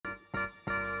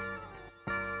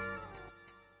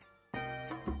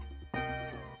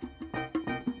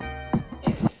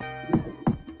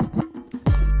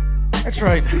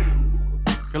That's right.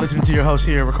 You're listening to your host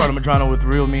here, Ricardo Medrano with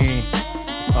Real Me,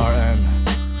 RM.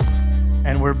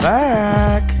 And we're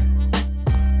back.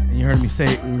 And you heard me say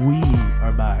we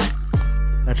are back.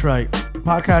 That's right. The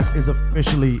podcast is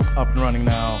officially up and running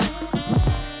now.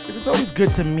 Because it's always good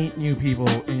to meet new people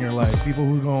in your life. People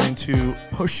who are going to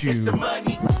push you to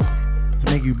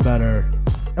make you better.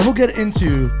 And we'll get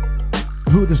into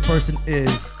who this person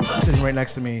is sitting right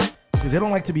next to me. Because they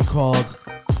don't like to be called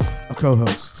a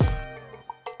co-host.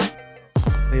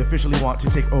 They officially want to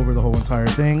take over the whole entire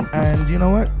thing. And you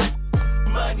know what?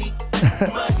 Money.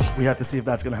 We have to see if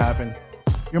that's going to happen.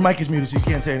 Your mic is muted, so you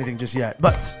can't say anything just yet.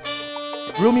 But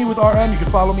Real Me with RM, you can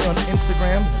follow me on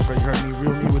Instagram. That's right, you heard me,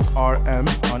 Real Me with RM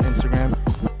on Instagram.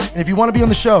 And if you want to be on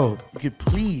the show, you could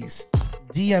please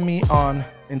DM me on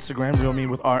Instagram, Real Me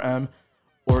with RM,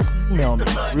 or email me,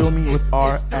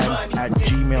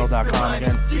 realmewithrm@gmail.com.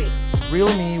 Again,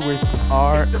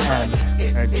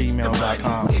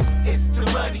 realmewithrm@gmail.com.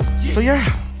 So yeah,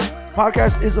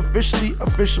 podcast is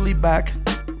officially back.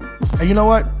 And you know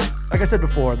what? Like I said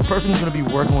before, the person who's going to be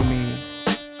working with me,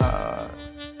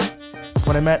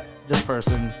 when I met this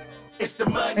person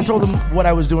and told them what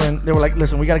I was doing, they were like,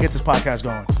 listen, we got to get this podcast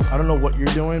going. I don't know what you're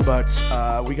doing, but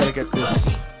we got to get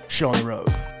this show on the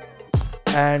road.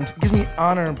 And it gives me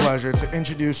honor and pleasure to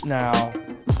introduce now,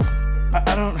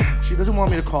 she doesn't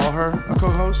want me to call her a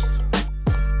co-host,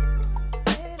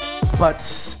 but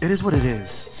it is what it is.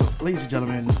 So ladies and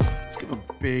gentlemen, let's give a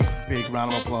big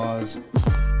round of applause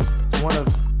to one of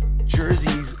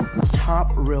Jersey's top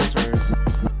realtors,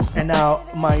 and now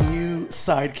my new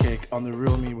sidekick on the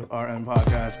Real Me with RM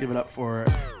podcast. Give it up for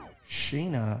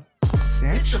Shayna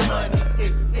Sanchez.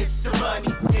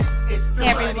 Hey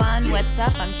everyone, what's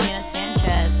up? I'm Shayna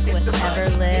Sanchez with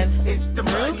Everlive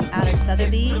Group out of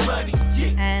Sotheby's,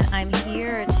 and I'm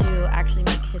here to actually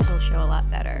make his whole show a lot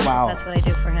better. Wow. That's what I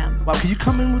do for him. Wow, can you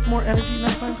come in with more energy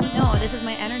next time, please? No, this is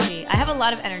my energy. I have a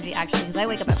lot of energy actually because I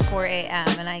wake up at 4 a.m.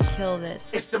 and I kill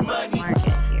this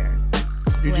market here.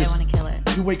 The way I want to kill it.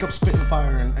 You wake up spitting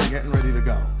fire and getting ready to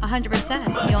go.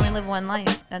 100%. You only live one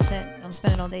life. That's it. Don't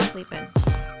spend it all day sleeping.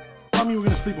 I mean, we're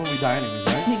going to sleep when we die anyways,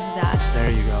 right? Exactly.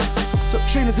 There you go. So,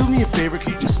 Shayna, do me a favor.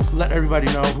 Can you just let everybody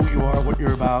know who you are, what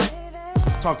you're about?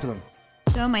 Talk to them.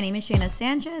 So my name is Shayna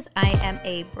Sanchez. I am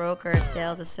a broker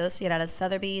sales associate out of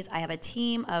Sotheby's. I have a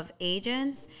team of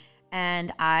agents,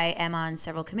 and I am on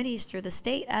several committees through the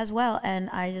state as well.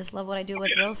 And I just love what I do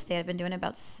with real estate. I've been doing it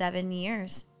about 7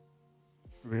 years.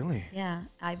 Really? Yeah.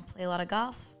 I play a lot of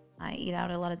golf. I eat out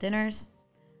at a lot of dinners.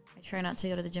 I try not to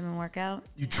go to the gym and work out.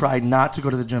 You try not to go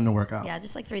to the gym to work out? Yeah,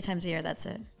 just like 3 times a year. That's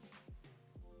it.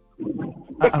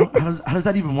 How does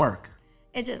that even work?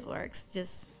 It just works.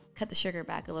 Just cut the sugar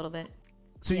back a little bit.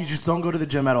 So you just don't go to the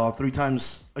gym at all 3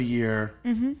 times a year?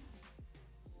 Mm-hmm.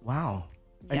 Wow.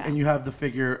 Yeah. And you have the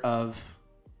figure of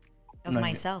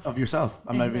myself. Of yourself.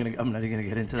 I'm not even gonna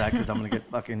get into that because I'm gonna get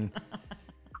fucking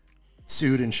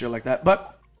sued and shit like that.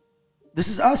 But this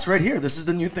is us right here. This is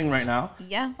the new thing right now.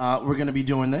 Yeah. We're gonna be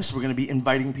doing this. We're gonna be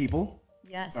inviting people.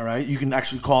 Yes. All right. You can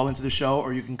actually call into the show,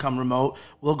 or you can come remote.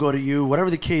 We'll go to you, whatever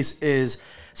the case is.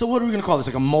 So what are we gonna call this?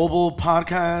 Like a mobile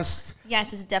podcast?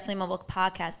 Yes, it's definitely a mobile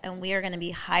podcast, and we are going to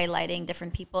be highlighting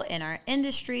different people in our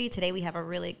industry. Today we have a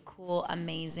really cool,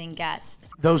 amazing guest.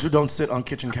 Those who don't sit on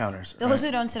kitchen counters. Those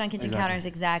who don't sit on kitchen counters,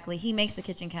 exactly. He makes the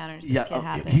kitchen counters. This kid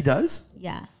happen. He does?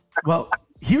 Yeah. Well,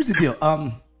 here's the deal.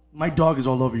 My dog is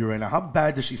all over you right now. How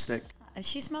bad does she stink?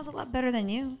 She smells a lot better than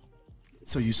you.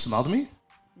 So you smelled me?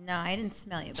 No, I didn't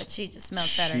smell you, but she just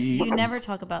smells better. You never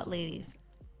talk about ladies.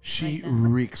 She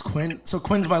reeks. So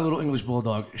Quinn's my little English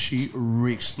bulldog. She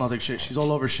reeks. Smells like shit. She's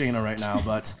all over Shayna right now,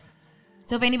 but...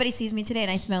 So if anybody sees me today and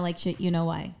I smell like shit, you know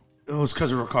why. It was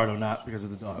because of Ricardo, not because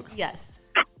of the dog. Yes.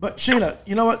 But Shayna,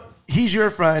 you know what? He's your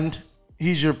friend.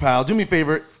 He's your pal. Do me a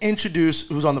favor. Introduce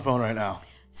who's on the phone right now.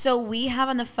 So we have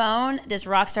on the phone this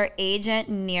rockstar agent,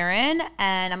 Niran,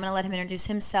 and I'm going to let him introduce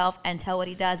himself and tell what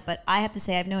he does. But I have to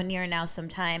say, I've known Niran now some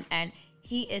time, and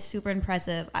he is super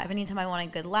impressive. Anytime I want a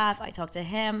good laugh, I talk to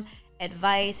him,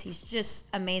 advice. He's just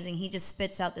amazing. He just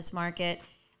spits out this market.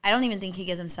 I don't even think he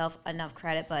gives himself enough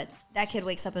credit, but that kid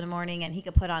wakes up in the morning and he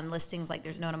could put on listings like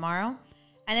there's no tomorrow.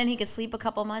 And then he could sleep a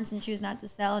couple months and choose not to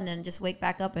sell and then just wake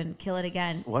back up and kill it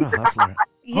again. What a hustler.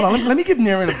 Yeah. Hold on, let me give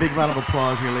Niran a big round of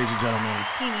applause here, ladies and gentlemen.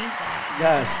 He needs that.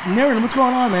 Yes. Niran, what's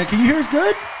going on, man? Can you hear us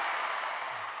good?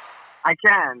 I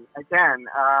can.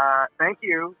 Thank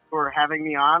you for having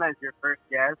me on as your first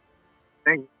guest.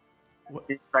 Thank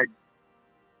you.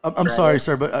 I'm sorry,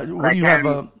 sir, but what do you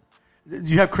have? Do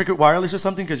you have Cricket Wireless or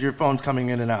something? Because your phone's coming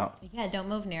in and out. Yeah, don't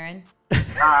move, Niran.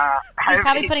 He's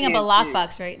probably putting up a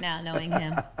lockbox right now, knowing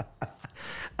him.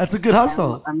 That's a good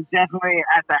hustle. I'm definitely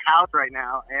at the house right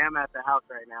now. I am at the house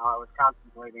right now. I was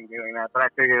contemplating doing that, but I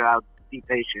figured I'd be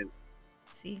patient.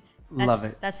 See, Love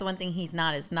it. That's the one thing he's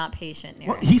not patient.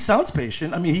 Well, he sounds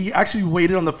patient. I mean, he actually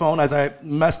waited on the phone as I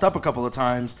messed up a couple of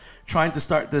times trying to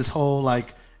start this whole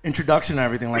like introduction and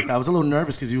everything like that. I was a little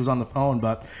nervous because he was on the phone.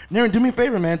 But Niren, do me a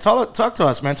favor, man. Talk to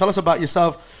us, man. Tell us about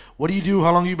yourself. What do you do?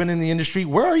 How long have you been in the industry?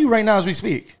 Where are you right now as we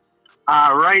speak?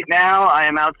 Right now, I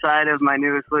am outside of my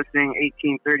newest listing,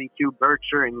 1832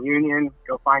 Berkshire and Union.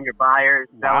 Go find your buyers,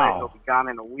 sell it. It'll be gone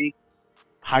in a week.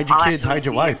 Hide your kids, hide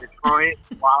your wife. Detroit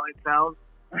while it sells.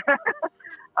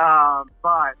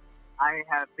 But I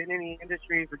have been in the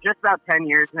industry for just about 10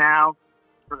 years now.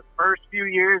 For the first few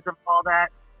years of all that,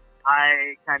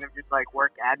 I kind of just like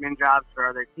worked admin jobs for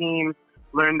other teams,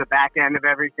 learned the back end of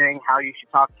everything, how you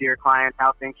should talk to your clients,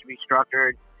 how things should be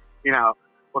structured, you know,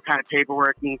 what kind of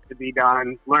paperwork needs to be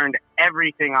done, learned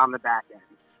everything on the back end.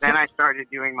 Then I started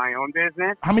doing my own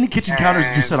business. How many kitchen counters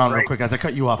did you sit on real quick as I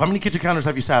cut you off? How many kitchen counters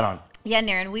have you sat on? Yeah,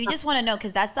 Niren, we just want to know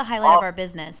because that's the highlight of our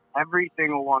business. Every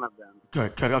single one of them.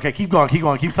 Good. Okay, keep going.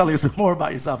 Keep telling us more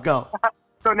about yourself. Go.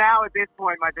 So now at this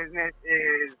point, my business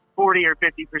is 40 or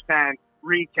 50%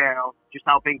 retail, just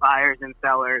helping buyers and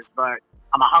sellers. But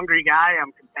I'm a hungry guy.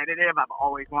 I'm competitive. I've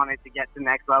always wanted to get to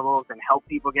next levels and help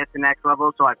people get to next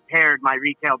levels. So I've paired my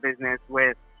retail business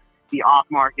with the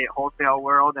off-market wholesale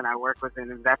world, and I work with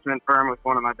an investment firm with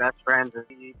one of my best friends. And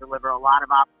we deliver a lot of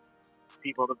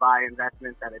people to buy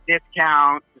investments at a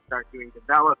discount, to start doing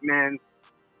developments.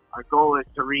 Our goal is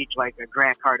to reach like a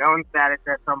Grant Cardone status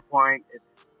at some point. It's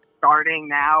starting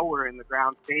now. We're in the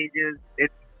ground stages.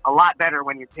 It's a lot better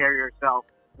when you pair yourself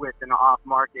with an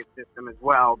off-market system as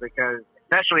well, because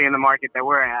especially in the market that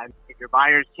we're at, if your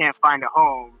buyers can't find a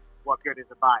home, what good is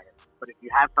a buyer? But if you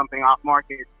have something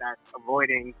off-market that's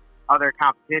avoiding other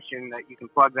competition that you can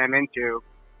plug them into,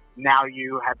 now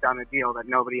you have done a deal that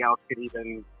nobody else could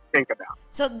even think about.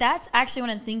 So that's actually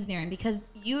one of the things, Niren, because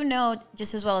you know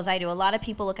just as well as I do, a lot of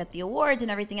people look at the awards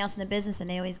and everything else in the business and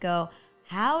they always go,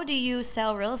 how do you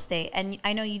sell real estate? And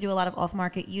I know you do a lot of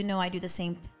off-market. You know I do the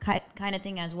same kind of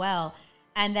thing as well.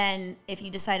 And then if you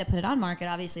decide to put it on market,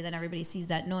 obviously then everybody sees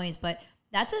that noise. But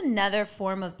that's another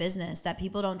form of business that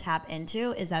people don't tap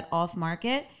into, is that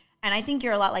off-market. And I think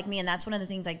you're a lot like me, and that's one of the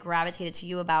things I gravitated to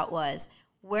you about was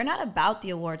we're not about the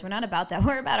awards. We're not about that.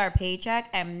 We're about our paycheck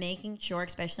and making sure,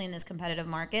 especially in this competitive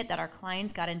market, that our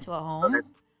clients got into a home.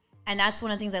 And that's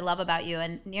one of the things I love about you.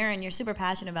 And Niren, you're super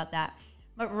passionate about that.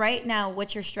 But right now,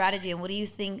 what's your strategy, and what do you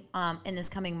think in this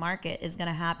coming market is going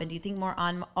to happen? Do you think more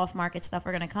off-market stuff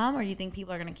are going to come, or do you think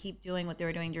people are going to keep doing what they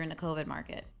were doing during the COVID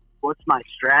market? What's my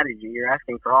strategy? You're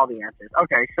asking for all the answers.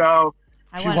 Okay, so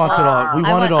she wants it all. We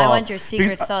want it all. I want your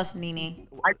secret sauce, Nene.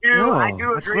 I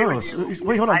do that's agree gross. with you.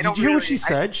 Wait, hold on. Did you hear what she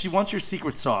said? She wants your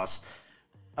secret sauce.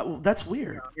 That's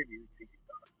weird.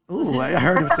 Ooh, I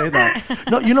heard him say that.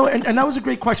 No, you know, and that was a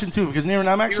great question too, because Niren,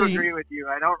 I'm actually. I agree with you.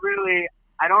 I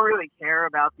don't really care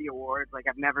about the awards. Like,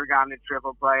 I've never gone to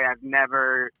Triple Play. I've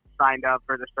never signed up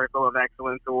for the Circle of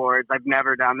Excellence Awards. I've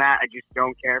never done that. I just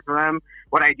don't care for them.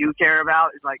 What I do care about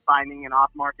is like finding an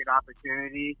off-market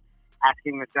opportunity,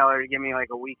 asking the seller to give me like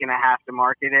a week and a half to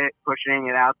market it, pushing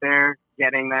it out there,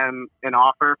 getting them an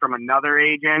offer from another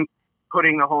agent,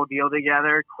 putting the whole deal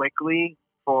together quickly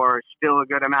for still a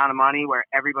good amount of money where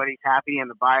everybody's happy and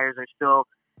the buyers are still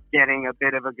getting a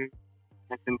bit of a good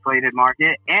inflated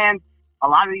market. And a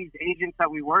lot of these agents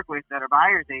that we work with that are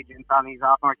buyers agents on these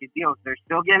off-market deals, they're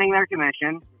still getting their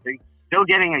commission. They're still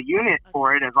getting a unit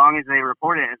for it as long as they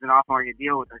report it as an off-market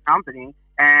deal with their company.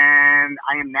 And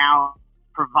I am now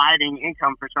providing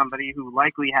income for somebody who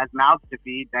likely has mouths to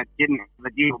feed that didn't have a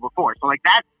deal before. So, like,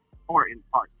 that's the important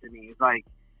part to me. Is like,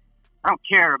 I don't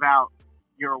care about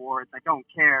your awards. I don't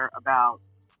care about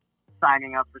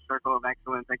signing up for Circle of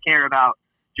Excellence. I care about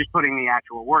just putting the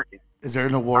actual work in. Is there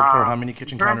an award for how many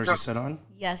kitchen counters you sit on?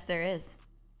 Yes, there is.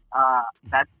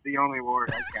 That's the only award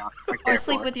I count. Or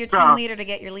sleep with your team leader to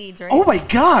get your leads, right? Oh my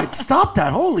God! Stop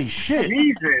that! Holy shit!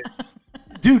 Jesus,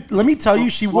 dude, let me tell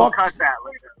you, she we'll walked. cut that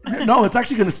later. No, it's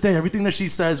actually going to stay. Everything that she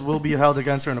says will be held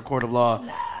against her in a court of law.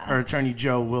 Her attorney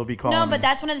Joe will be calling. No, but me.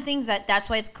 that's one of the things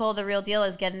that's why it's called The Real Deal,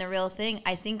 is getting the real thing.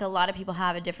 I think a lot of people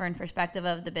have a different perspective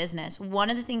of the business. One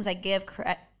of the things I give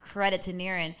credit to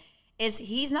Niren is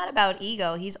he's not about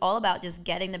ego. He's all about just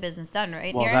getting the business done,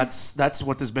 right, Well, Niren? that's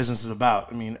what this business is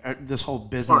about. I mean, this whole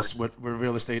business with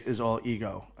real estate is all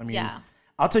ego. I mean, Yeah.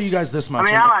 I'll tell you guys this much. I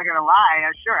mean, I'm not gonna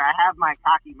lie. Sure, I have my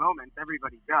cocky moments.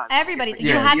 Everybody does. Everybody,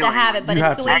 Yeah. you have to have it, but You it's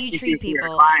have the to. way you treat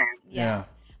people. Yeah.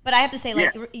 But I have to say,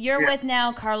 like, you're Yeah. with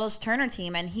now Carlos Turner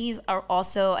team, and he's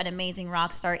also an amazing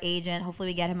rock star agent. Hopefully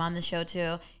we get him on the show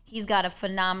too. He's got a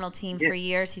phenomenal team for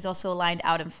years. He's also aligned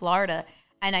out in Florida.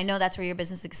 And I know that's where your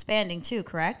business is expanding too,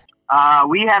 correct?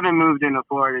 We haven't moved into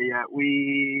Florida yet.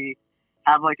 We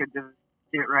have like a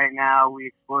division right now. We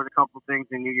explored a couple things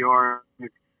in New York.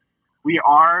 We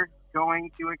are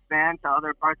going to expand to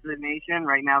other parts of the nation.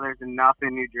 Right now there's enough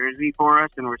in New Jersey for us,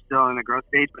 and we're still in the growth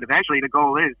stage. But eventually the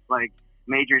goal is, like,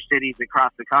 major cities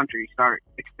across the country start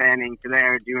expanding to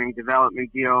there, doing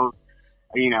development deals,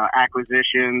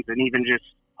 acquisitions, and even just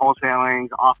wholesaling,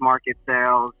 off-market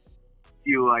sales,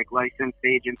 few like licensed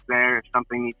agents there if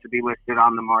something needs to be listed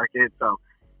on the market. So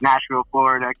Nashville,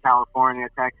 Florida, California,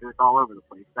 Texas, all over the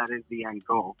place. That is the end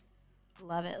goal.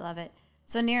 Love it, love it.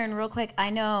 So Niren, real quick,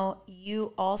 I know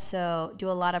you also do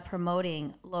a lot of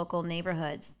promoting local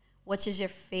neighborhoods. Which is your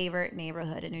favorite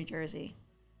neighborhood in New Jersey?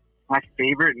 My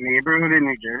favorite neighborhood in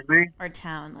New Jersey? Or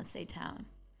town, let's say town.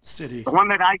 City. The one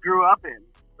that I grew up in.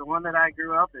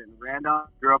 Randolph.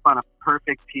 Grew up on a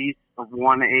perfect piece of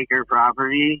 1 acre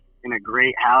property in a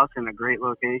great house in a great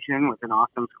location with an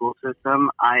awesome school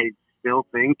system. I still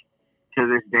think to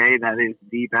this day that is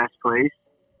the best place.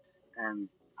 And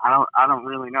I don't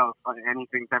really know if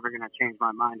anything's ever going to change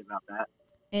my mind about that.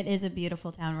 It is a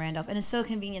beautiful town, Randolph. And it's so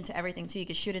convenient to everything too. You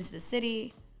could shoot into the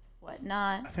city,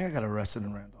 whatnot. I think I got arrested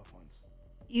in Randolph once.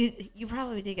 You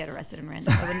probably did get arrested in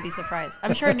Randolph. I wouldn't be surprised.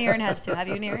 I'm sure Niren has too. Have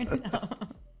you, Niren? No.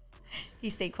 He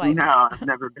stayed quiet. No, I've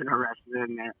never been arrested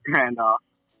in Randolph.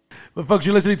 But folks,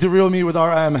 you're listening to Real Me with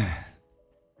RM.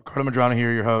 Ricardo Medrano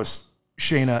here, your host,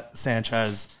 Shayna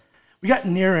Sanchez. We got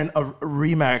Niren of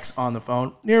Remax on the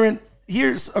phone. Niren,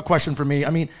 here's a question for me. I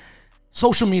mean,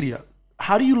 social media.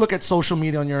 How do you look at social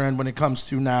media on your end when it comes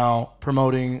to now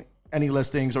promoting any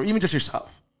listings or even just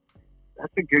yourself?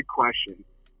 That's a good question.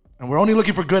 And we're only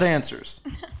looking for good answers.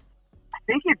 I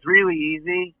think it's really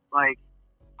easy. Like,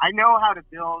 I know how to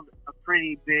build a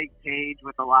pretty big page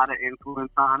with a lot of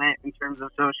influence on it in terms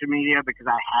of social media because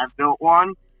I have built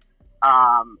one.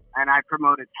 And I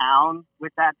promote a town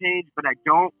with that page, but I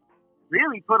don't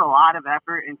really put a lot of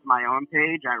effort into my own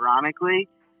page, ironically.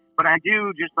 But I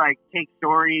do just like take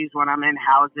stories when I'm in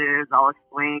houses. I'll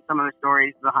explain some of the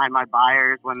stories behind my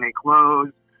buyers when they close.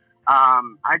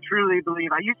 I truly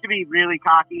believe I used to be really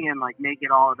cocky and like make it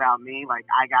all about me. Like,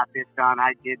 I got this done.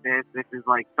 I did this. This is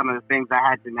like some of the things I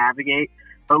had to navigate.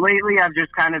 But lately I've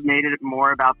just kind of made it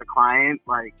more about the client.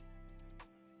 Like,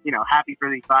 happy for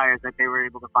these buyers that they were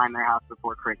able to find their house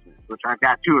before Christmas, which I've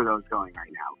got 2 of those going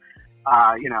right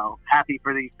now. Happy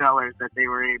for these sellers that they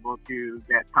were able to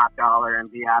get top dollar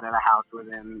and be out of the house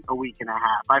within a week and a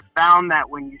half. I've found that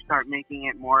when you start making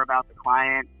it more about the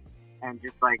client and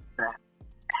just like the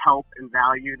help and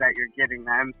value that you're giving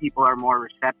them, people are more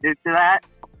receptive to that.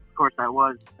 Of course, I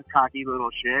was a cocky little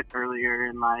shit earlier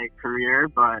in my career,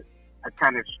 but I've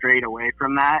kind of strayed away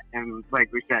from that. And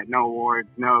like we said, no awards,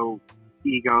 no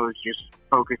egos, just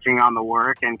focusing on the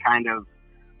work and kind of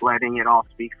letting it all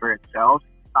speak for itself.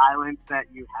 Silence that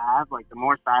you have, like the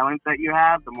more silence that you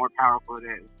have, the more powerful it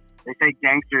is. They say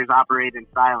gangsters operate in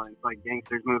silence, like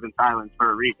gangsters move in silence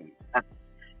for a reason.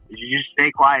 You just stay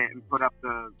quiet and put up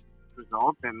the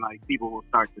results, and like people will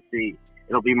start to see.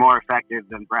 It'll be more effective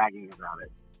than bragging about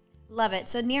it. Love it.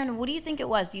 So Niren, what do you think it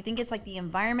was? Do you think it's like the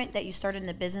environment that you started in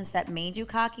the business that made you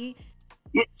cocky?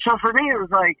 Yeah, so for me, it was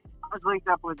like I was linked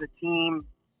up with a team.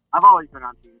 I've always been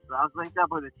on teams, but I was linked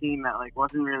up with a team that like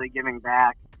wasn't really giving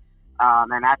back.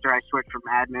 And after I switched from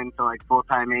admin to like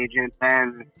full-time agent,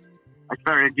 then I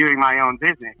started doing my own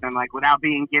business. And like without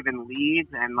being given leads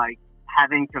and like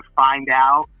having to find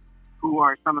out who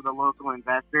are some of the local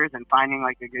investors and finding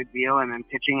like a good deal and then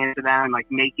pitching it to them and like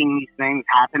making these things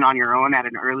happen on your own at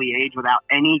an early age without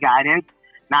any guidance,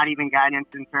 not even guidance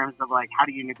in terms of like how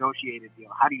do you negotiate a deal?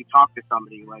 How do you talk to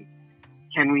somebody? Like,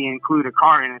 can we include a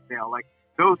car in a sale? Like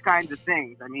those kinds of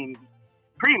things. I mean,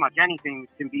 pretty much anything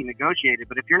can be negotiated,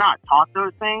 but if you're not taught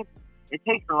those things, it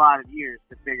takes a lot of years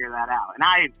to figure that out. And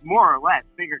I more or less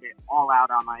figured it all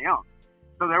out on my own.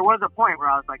 So there was a point where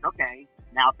I was like, okay,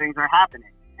 now things are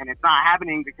happening. And it's not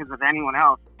happening because of anyone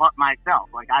else but myself.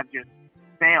 Like I've just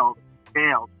failed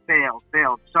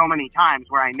so many times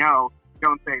where I know,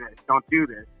 don't say this, don't do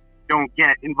this, don't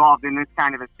get involved in this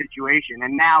kind of a situation.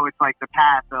 And now it's like the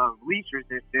path of least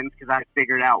resistance because I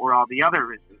figured out where all the other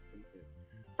resistance is.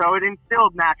 So it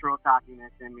instilled natural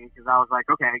cockiness in me because I was like,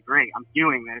 okay, great, I'm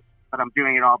doing this, but I'm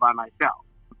doing it all by myself.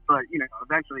 But,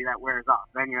 eventually that wears off.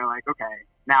 Then you're like, okay,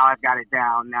 now I've got it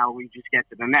down. Now we just get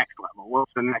to the next level.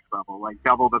 What's the next level? Like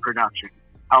double the production.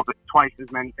 Help it twice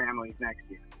as many families next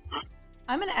year.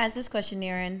 I'm going to ask this question,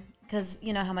 Niren, because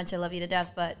you know how much I love you to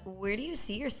death, but where do you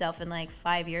see yourself in like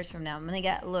 5 years from now? I'm gonna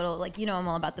get a little like, you know, I'm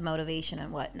all about the motivation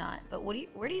and whatnot, but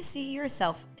where do you see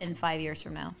yourself in 5 years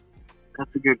from now?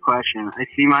 That's a good question. I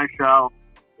see myself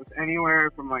with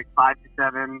anywhere from like 5 to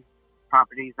 7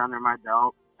 properties under my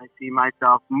belt. I see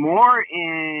myself more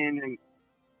in an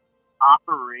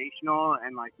operational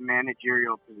and like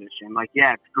managerial position. Like,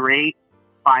 yeah, it's great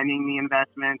finding the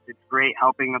investments. It's great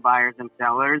helping the buyers and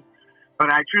sellers.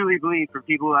 But I truly believe for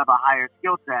people who have a higher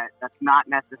skill set, that's not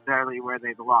necessarily where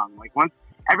they belong. Like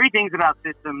everything's about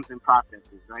systems and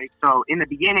processes, right? So in the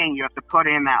beginning, you have to put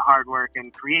in that hard work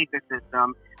and create the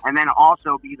system, and then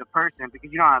also be the person,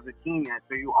 because you don't have the team yet.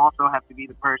 So you also have to be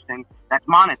the person that's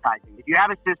monetizing. If you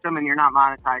have a system and you're not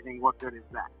monetizing, what good is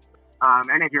that?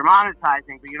 And if you're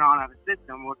monetizing but you don't have a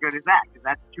system, what good is that? Because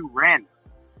that's too random.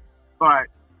 But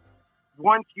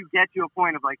once you get to a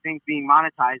point of like things being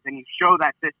monetized and you show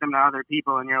that system to other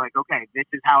people and you're like, okay, this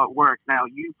is how it works. Now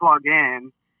you plug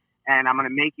in and I'm going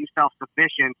to make you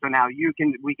self-sufficient. So now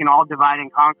we can all divide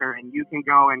and conquer, and you can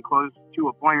go and close 2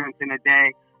 appointments in a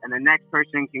day, and the next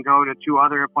person can go to 2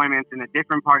 other appointments in a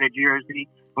different part of Jersey.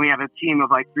 And we have a team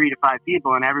of like 3 to 5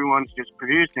 people and everyone's just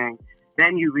producing.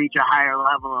 Then you reach a higher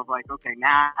level of like, okay,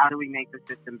 now how do we make the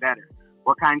system better?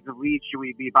 What kinds of leads should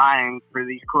we be buying for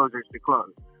these closers to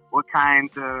close? What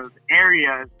kinds of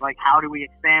areas, like how do we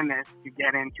expand this to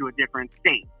get into a different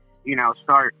state? You know,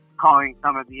 start calling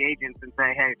some of the agents and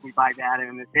say, hey, if we buy data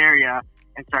in this area,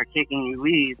 and start kicking you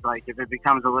leads. Like if it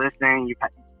becomes a listing, you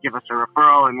give us a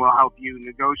referral and we'll help you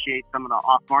negotiate some of the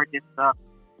off-market stuff.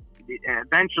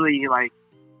 Eventually, like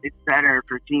it's better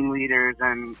for team leaders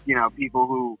and, you know, people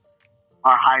who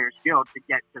are higher skilled to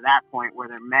get to that point where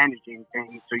they're managing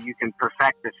things so you can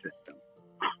perfect the system.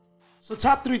 So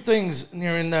top 3 things,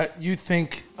 Niren, that you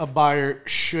think a buyer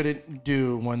shouldn't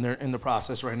do when they're in the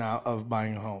process right now of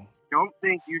buying a home. Don't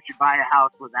think you should buy a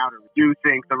house without it. Do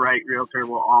think the right realtor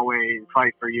will always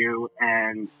fight for you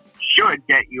and should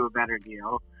get you a better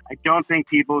deal. I don't think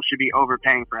people should be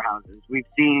overpaying for houses. We've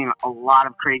seen a lot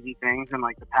of crazy things in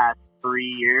like the past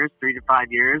 3 to 5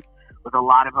 years with a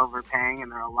lot of overpaying,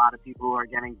 and there are a lot of people who are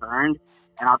getting burned.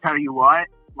 And I'll tell you what,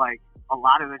 like a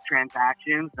lot of the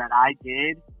transactions that I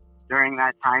did during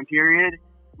that time period,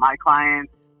 my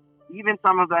clients, even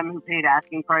some of them who paid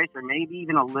asking price or maybe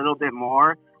even a little bit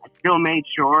more, I still made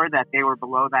sure that they were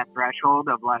below that threshold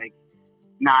of like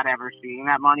not ever seeing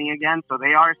that money again. So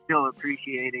they are still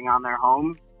appreciating on their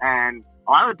homes. And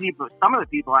a lot of the people, some of the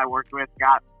people I worked with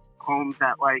got homes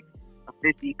at like a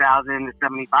 $50,000 to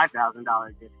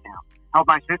 $75,000 discount. Helped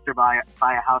my sister buy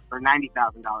a house for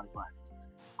 $90,000 less.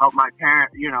 Helped my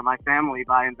my family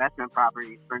buy investment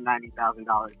properties for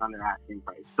 $90,000 under asking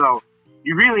price. So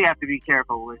you really have to be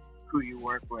careful with who you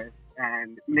work with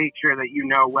and make sure that you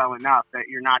know well enough that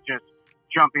you're not just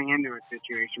jumping into a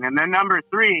situation. And then number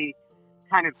 3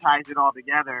 kind of ties it all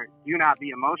together. Do not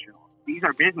be emotional. These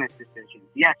are business decisions.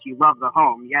 Yes, you love the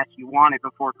home. Yes, you want it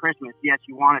before Christmas. Yes,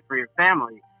 you want it for your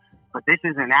family. But this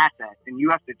is an asset, and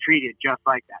you have to treat it just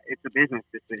like that. It's a business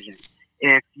decision.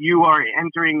 If you are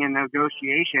entering a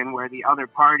negotiation where the other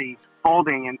party's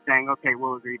folding and saying, okay,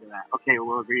 we'll agree to that. Okay,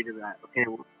 we'll agree to that. Okay,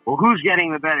 well, who's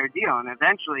getting the better deal? And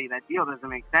eventually that deal doesn't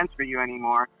make sense for you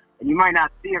anymore. And you might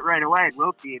not see it right away.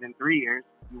 We'll see it in 3 years.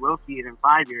 You will see it in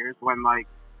 5 years when, like,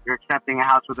 you're accepting a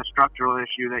house with a structural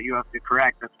issue that you have to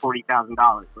correct that's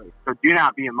 $40,000. So do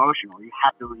not be emotional. You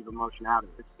have to leave emotion out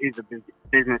of it. It is a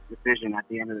business decision at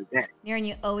the end of the day. Niren,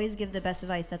 you always give the best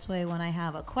advice. That's why when I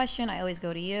have a question, I always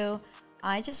go to you.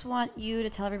 I just want you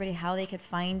to tell everybody how they could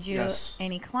find you. Yes.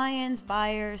 Any clients,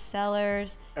 buyers,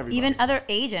 sellers, Everybody. even other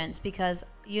agents, because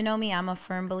you know me, I'm a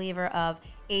firm believer of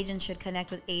agents should connect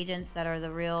with agents that are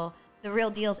the real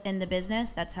deals in the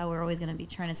business. That's how we're always going to be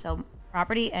trying to sell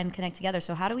property and connect together.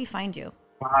 So how do we find you?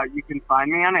 You can find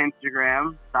me on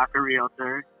Instagram, Saka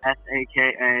Realtor,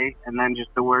 SAKA, and then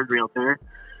just the word realtor.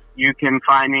 You can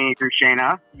find me through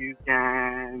Shayna. You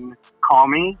can call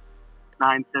me,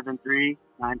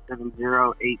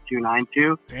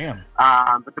 973-970-8292. Damn.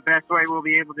 But the best way we'll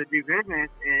be able to do business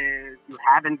is to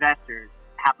have investors.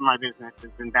 Half of my business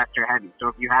is investor heavy. So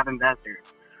if you have investors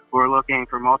who are looking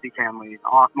for multifamilies,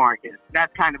 off market,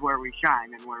 that's kind of where we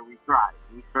shine and where we thrive.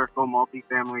 We circle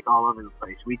multifamilies all over the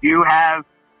place. We do have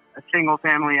a single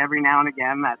family every now and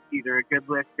again that's either a good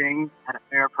listing at a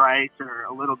fair price or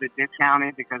a little bit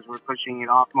discounted because we're pushing it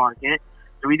off market.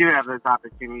 So we do have those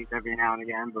opportunities every now and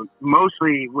again, but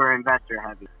mostly we're investor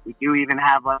heavy. We do even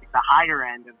have like the higher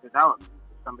end of development.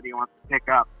 If somebody wants to pick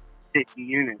up 50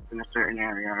 units in a certain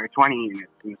area or 20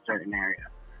 units in a certain area.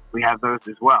 we have those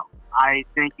as well. I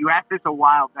think you asked this a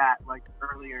while back, like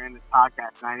earlier in this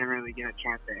podcast, and I didn't really get a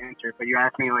chance to answer. But you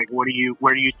asked me, like, where do you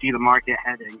see the market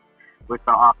heading with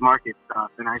the off-market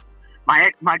stuff? And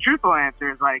my truthful answer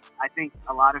is, like, I think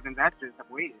a lot of investors have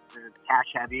waited. They're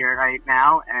cash heavier right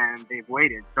now, and they've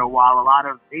waited. So while a lot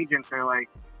of agents are like,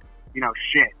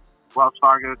 shit, Wells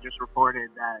Fargo just reported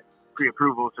that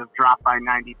pre-approvals have dropped by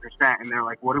 90%, and they're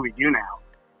like, what do we do now?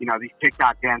 These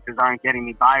TikTok dances aren't getting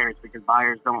me buyers because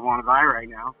buyers don't want to buy right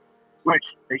now,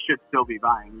 which they should still be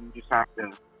buying. You just have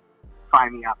to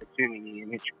find the opportunity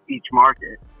in each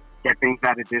market, get things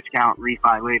at a discount,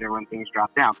 refi later when things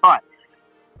drop down. But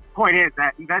point is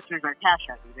that investors are cash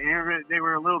heavy. They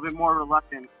were a little bit more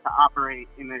reluctant to operate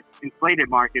in this inflated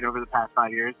market over the past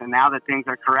 5 years, and now that things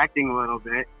are correcting a little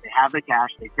bit, they have the cash.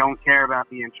 They don't care about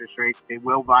the interest rates. They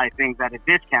will buy things at a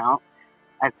discount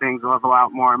as things level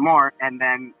out more and more, and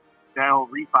then they'll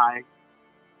refi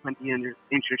when the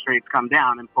interest rates come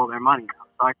down and pull their money out.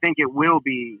 So I think it will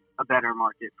be a better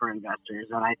market for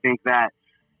investors, and I think that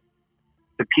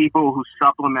the people who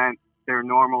supplement their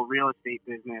normal real estate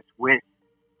business with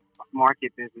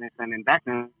market business and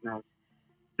investment business,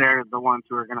 they're the ones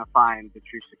who are going to find the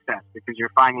true success, because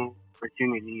you're finding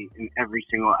opportunity in every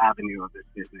single avenue of this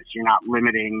business. You're not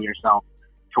limiting yourself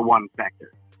to one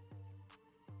sector.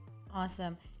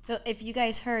 Awesome. So if you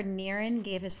guys heard, Niren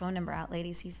gave his phone number out,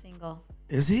 ladies. He's single.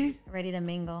 Is he? Ready to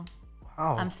mingle.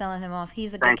 Wow. I'm selling him off.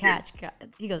 He's a good catch.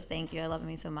 He goes, thank you. I love him.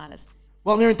 He's so modest.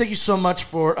 Well, Niren, thank you so much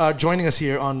for joining us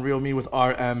here on Real Me with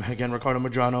RM. Again, Ricardo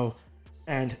Medrano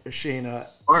and Shayna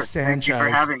Sanchez. Thank you for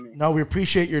having me. No, we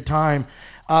appreciate your time.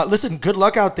 Listen, good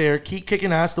luck out there. Keep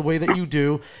kicking ass the way that you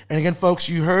do. And again, folks,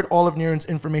 you heard all of Niren's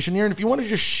information. Niren, if you want to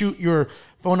just shoot your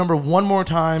phone number one more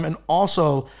time and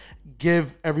also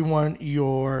give everyone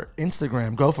your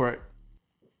Instagram, go for it.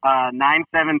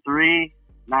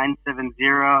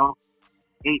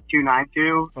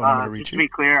 973-970-8292. Just to be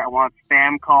clear, I want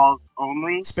spam calls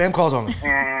only. Spam calls only.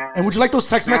 And would you like those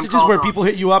text messages where people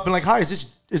hit you up and like, "Hi,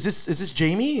 is this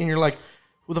Jamie?" And you're like,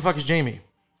 "Who the fuck is Jamie?"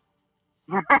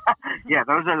 Yeah,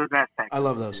 those are the best texts. I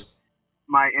love those.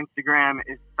 My Instagram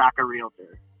is Saka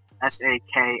Realtor.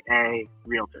 SAKA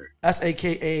Realtor.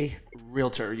 SAKA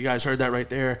Realtor. You guys heard that right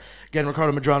there. Again,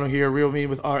 Ricardo Medrano here, Real Me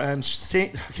with RM. I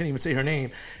can't even say her name.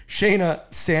 Shayna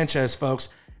Sanchez, folks.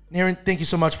 Niren, thank you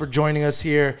so much for joining us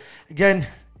here. Again,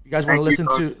 you guys want to listen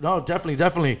to... No,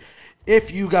 definitely.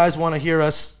 If you guys want to hear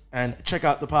us and check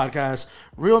out the podcast,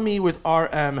 Real Me with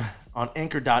RM on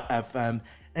Anchor.fm.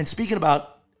 And speaking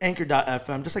about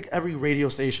Anchor.fm, just like every radio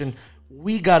station,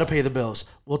 we got to pay the bills.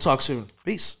 We'll talk soon.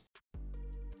 Peace.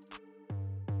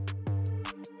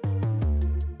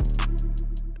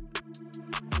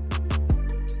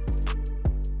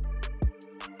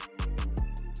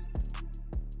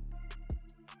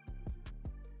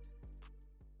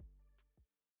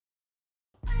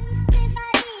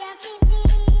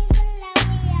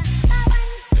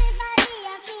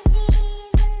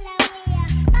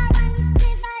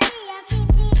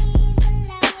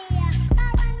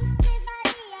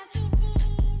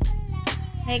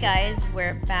 Hey guys,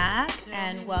 we're back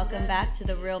and welcome back to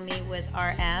the Real Me with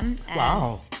RM. And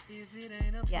wow.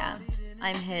 Yeah,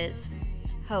 I'm his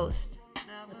host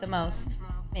with the most,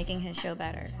 making his show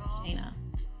better, Shayna.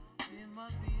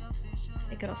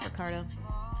 Take it off, Ricardo.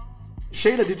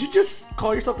 Shayna, did you just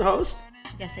call yourself the host?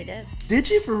 Yes, I did. Did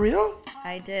you, for real?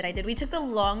 I did. We took the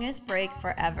longest break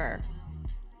forever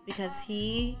because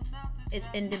he is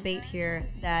in debate here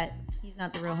that he's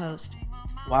not the real host.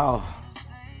 Wow.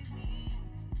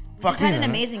 We just had an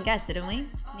amazing guest, didn't we?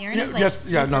 Niren is like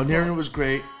cool. Niren was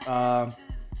great.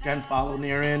 Again, follow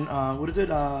Niren. What is it?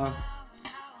 Well,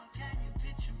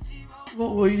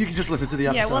 you can just listen to the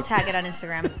episode. Yeah, we'll tag it on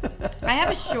Instagram. I have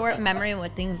a short memory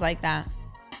with things like that.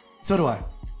 So do I.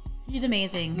 He's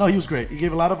amazing. No, he was great. He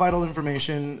gave a lot of vital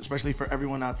information, especially for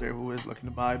everyone out there who is looking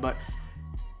to buy. But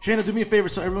Shayna, do me a favor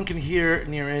so everyone can hear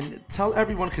Niren. Tell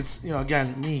everyone, because,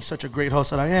 again, me, such a great host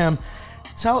that I am,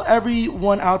 tell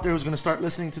everyone out there who's going to start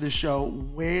listening to this show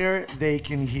where they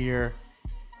can hear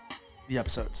the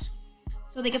episodes.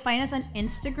 So they can find us on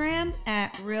Instagram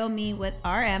at Real Me with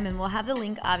RM, and we'll have the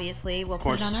link, obviously. We'll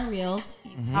put it on our reels.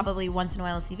 You probably once in a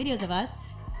while will see videos of us.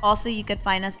 Also, you could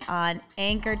find us on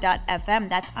Anchor.fm.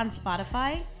 That's on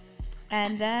Spotify.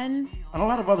 And then... on a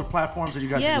lot of other platforms that you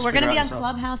guys can just we're going to be on yourself.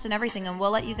 Clubhouse and everything, and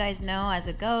we'll let you guys know as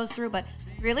it goes through. But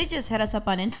really just hit us up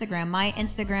on Instagram. My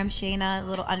Instagram, Shayna,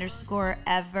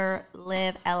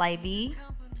 _everlive, LIV.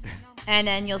 And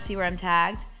then you'll see where I'm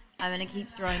tagged. I'm going to keep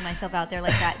throwing myself out there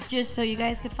like that just so you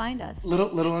guys could find us.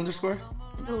 Little underscore?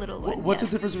 The little one. What's yeah.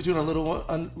 the difference between a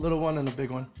little one and a big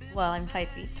one? Well, I'm 5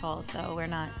 feet tall, so we're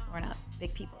not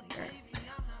big people here.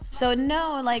 So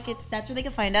no, like that's where they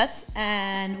can find us,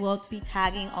 and we'll be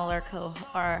tagging all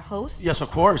our hosts. Yes,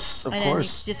 of course, of and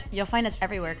course. Then you'll find us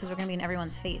everywhere because we're gonna be in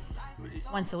everyone's face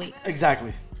once a week.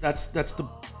 Exactly. That's the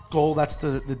goal. That's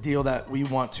the deal that we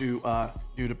want to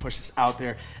do to push this out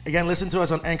there. Again, listen to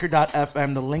us on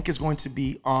Anchor.fm. The link is going to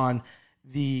be on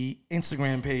the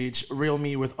Instagram page, Real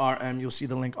Me with RM. You'll see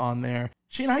the link on there.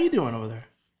 Sheen, how you doing over there?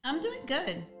 I'm doing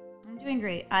good. I'm doing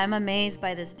great. I'm amazed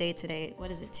by this day today. What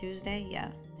is it, Tuesday?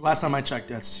 Yeah. Last time I checked,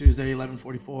 that's Tuesday,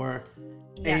 11:44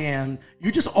 Yes. a.m.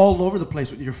 You're just all over the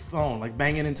place with your phone, like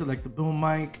banging into like the boom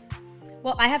mic.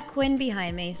 Well, I have Quinn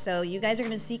behind me, so you guys are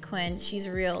going to see Quinn. She's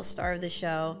a real star of the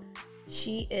show.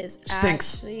 She is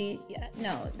Stinks. actually... Yeah,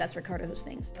 no, that's Ricardo who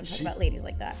stinks. Don't talk about ladies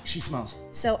like that. She smells.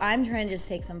 So I'm trying to just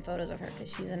take some photos of her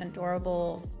because she's an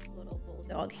adorable little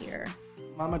bulldog here.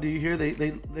 Mama, do you hear?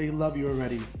 They love you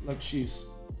already. Look, she's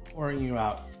pouring you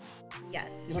out.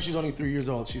 Yes. You know, she's only 3 years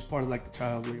old. She's part of like the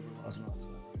child labor laws and all that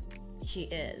stuff. She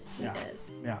is. She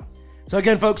is. Yeah. So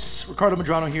again, folks, Ricardo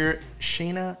Medrano here.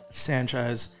 Shayna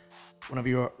Sanchez, one of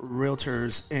your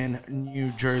realtors in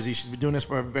New Jersey. She's been doing this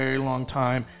for a very long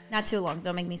time. Not too long.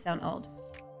 Don't make me sound old.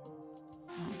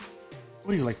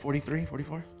 What are you, like 43,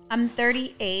 44? I'm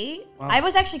 38. Wow. I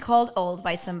was actually called old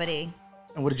by somebody.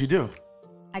 And what did you do?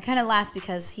 I kind of laughed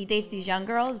because he dates these young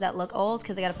girls that look old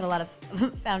because they got to put a lot of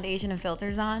foundation and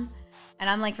filters on. And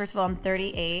I'm like, first of all, I'm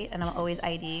 38 and I'm always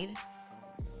ID'd.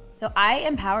 So I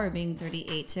empower being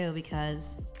 38 too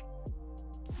because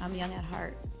I'm young at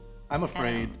heart. I'm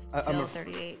afraid. I'm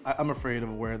 38. I'm afraid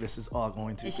of where this is all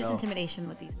going to. It's just intimidation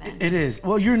with these men. It is.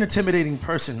 Well, you're an intimidating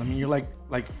person. I mean, you're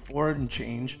like 4 and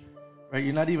change, right?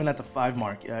 You're not even at the 5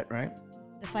 mark yet, right?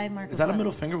 The 5 mark. Is that a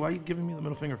middle finger? Why are you giving me the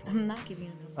middle finger for? I'm not giving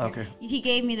you the middle finger. Okay. He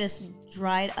gave me this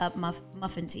dried up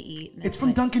muffin to eat. It's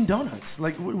from Dunkin' Donuts.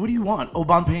 Like, what do you want?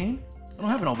 Oban Payne? I don't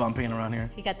have an Oban Payne around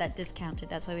here. He got that discounted.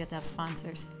 That's why we have to have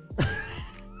sponsors.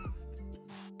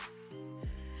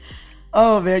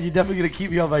 Oh, man, you're definitely going to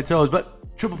keep me on my toes.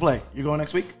 But Triple Play, you're going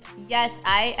next week? Yes,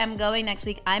 I am going next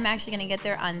week. I'm actually going to get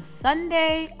there on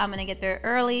Sunday. I'm going to get there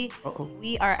early. Uh-oh.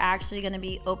 We are actually going to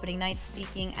be opening night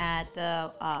speaking at the,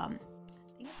 I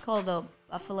think it's called the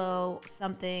Buffalo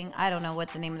something. I don't know what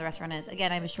the name of the restaurant is.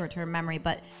 Again, I have a short-term memory,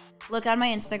 but look on my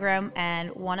Instagram,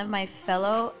 and one of my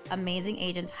fellow amazing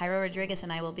agents, Jairo Rodriguez,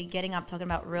 and I will be getting up talking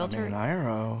about realtor.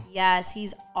 Jairo. Yes,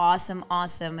 he's awesome.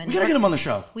 And We got to get him on the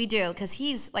show. We do, because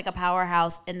he's like a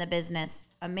powerhouse in the business.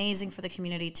 Amazing for the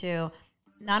community, too.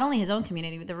 Not only his own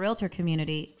community, but the realtor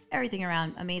community, everything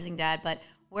around. Amazing dad. But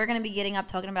we're going to be getting up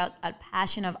talking about a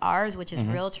passion of ours, which is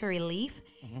realtor relief.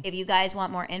 If you guys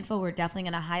want more info, we're definitely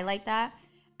going to highlight that.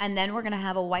 And then we're going to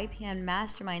have a YPN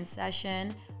mastermind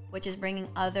session, which is bringing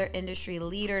other industry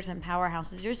leaders and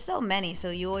powerhouses. There's so many.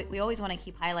 So we always want to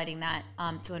keep highlighting that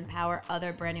to empower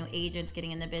other brand new agents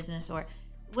getting in the business, or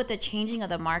with the changing of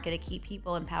the market, to keep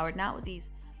people empowered, not with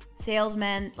these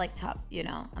salesmen, like top,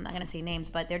 I'm not going to say names,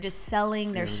 but they're just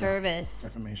selling their service.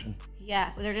 Information.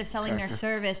 Yeah, they're just selling their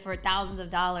service for thousands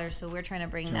of dollars. So we're trying to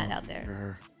bring that out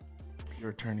there. Your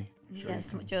attorney. Sure,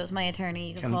 yes, Joe's my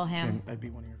attorney. You can call him. I'd be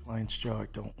one of your clients, Joe. I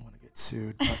don't want to get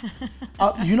sued.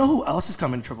 But, you know who else is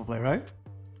coming to Triple Play, right?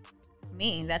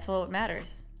 Me. That's what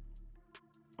matters.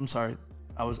 I'm sorry.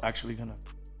 I was actually going to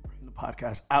bring the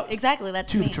podcast out. Exactly.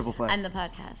 That's to me. the Triple Play. I'm the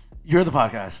podcast. You're the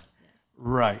podcast. Yes.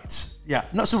 Right. Yeah.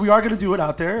 No, so we are going to do it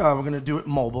out there. We're going to do it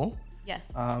mobile.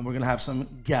 Yes. We're going to have some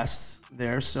guests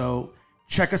there. So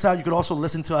check us out. You could also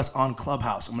listen to us on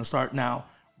Clubhouse. I'm going to start now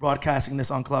broadcasting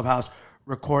this on Clubhouse,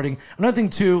 recording. Another thing,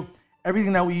 too,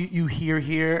 everything that you hear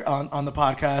here on the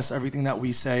podcast, everything that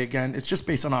we say, again, it's just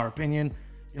based on our opinion.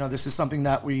 This is something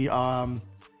that we,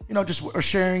 just are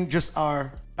sharing just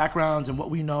our backgrounds and what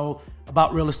we know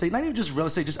about real estate. Not even just real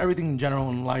estate, just everything in general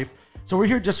in life. So we're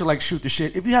here just to shoot the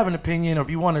shit. If you have an opinion, or if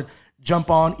you want to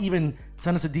jump on, even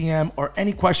send us a DM or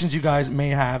any questions you guys may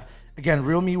have. Again,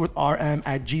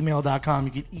 realmewithrm@gmail.com.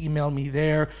 You can email me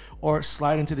there or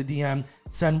slide into the DM.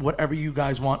 Send whatever you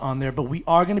guys want on there. But we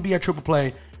are going to be at Triple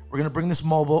Play. We're going to bring this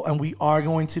mobile, and we are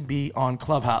going to be on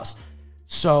Clubhouse.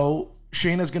 So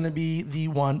Shayna's going to be the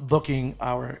one booking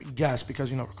our guest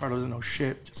because, Ricardo doesn't know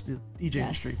shit, just the DJ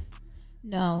industry.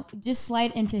 No, just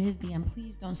slide into his DM.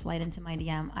 Please don't slide into my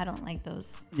DM. I don't like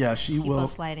those. Yeah, she will.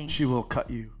 Sliding. She will cut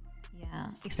you. Yeah,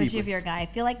 especially if you're a guy. I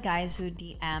feel like guys who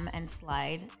DM and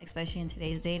slide, especially in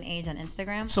today's day and age on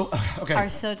Instagram, are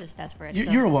so just desperate.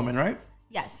 You're a woman, right?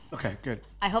 Yes. Okay, good.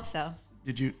 I hope so.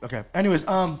 Did you? Okay. Anyways,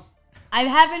 I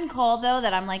have been called though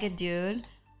that I'm like a dude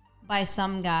by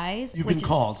some guys. You've been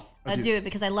called. A dude,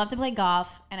 because I love to play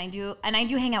golf, and I do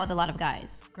hang out with a lot of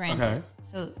guys. Granted, Okay.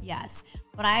 so yes,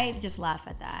 but I just laugh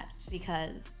at that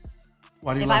because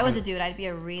Why do you if laugh I was at a dude, I'd be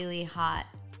a really hot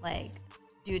like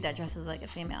dude that dresses like a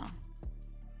female.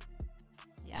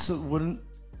 Yeah, So wouldn't...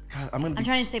 God, I'm I'm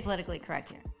trying to stay politically correct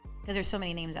here because there's so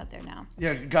many names out there now.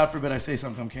 Yeah, God forbid I say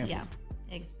something, I'm canceled.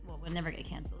 Yeah, well, we'll never get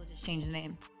canceled. We'll just change the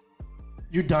name.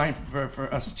 You're dying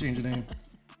for us to change the name.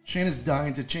 Shane is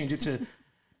dying to change it to...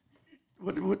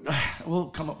 What, we'll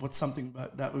come up with something,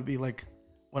 but that would be like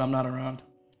when I'm not around.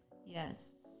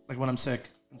 Yes. Like when I'm sick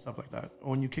and stuff like that.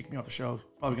 Or when you kick me off the show,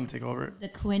 probably going to take over it. The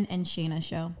Quinn and Shayna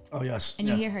show. Oh, yes. And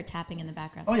yeah. you hear her tapping in the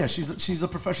background. Oh, yeah, she's a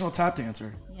professional tap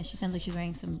dancer. Yeah, she sounds like she's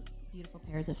wearing some beautiful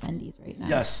pairs of Fendis right now.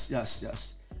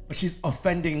 Yes. But she's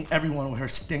offending everyone with her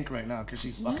stink right now because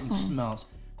she fucking smells.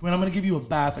 Quinn, I'm going to give you a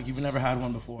bath like you've never had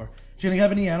one before. Shane, you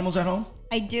have any animals at home?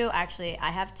 I do, actually. I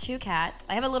have 2 cats.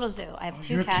 I have a little zoo. I have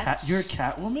 2 cats. You're a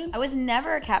cat woman? I was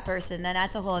never a cat person. Then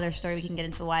that's a whole other story. We can get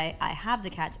into why I have the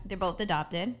cats. They're both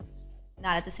adopted.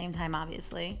 Not at the same time,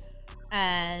 obviously.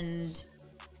 And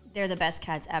they're the best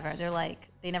cats ever. They're like,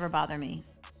 they never bother me.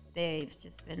 They've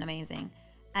just been amazing.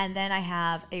 And then I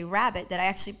have a rabbit that I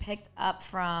actually picked up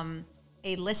from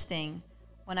a listing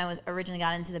when I was originally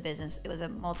got into the business. It was a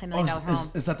multi-million-dollar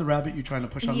home. Is that the rabbit you're trying to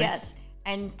push on me? Yes.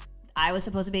 And I was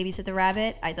supposed to babysit the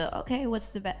rabbit. I thought, okay, what's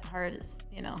the hardest,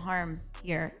 harm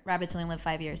here? Rabbits only live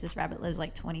 5 years. This rabbit lives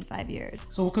like 25 years.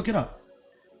 So we'll cook it up.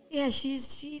 Yeah,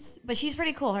 she's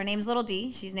pretty cool. Her name's Little D.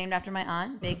 She's named after my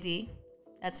aunt, Big D.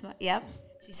 Yep.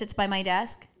 She sits by my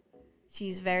desk.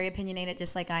 She's very opinionated,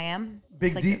 just like I am.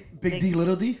 Big D,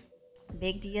 Little D?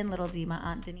 Big D and Little D, my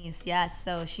Aunt Denise. Yes,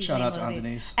 so she's Shout named out to Little Aunt D.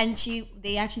 Denise. And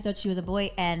they actually thought she was a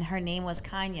boy, and her name was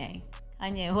Kanye.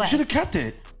 Kanye what? You should have kept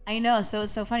it. I know, so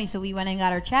it's so funny. So we went and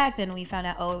got her checked, and we found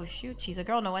out, oh shoot, she's a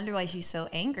girl. No wonder why she's so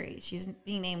angry. She's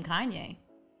being named Kanye.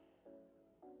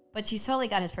 But she's totally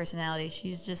got his personality.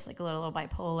 She's just like a little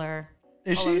bipolar.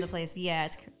 Is all she? over the place. Yeah,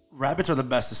 it's Rabbits are the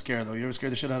best to scare, though. You ever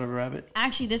scared the shit out of a rabbit?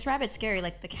 actually this rabbit's scary.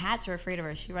 Like the cats are afraid of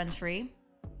her. She runs free.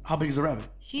 How big is a rabbit?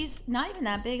 She's not even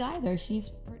that big either.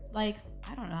 She's like,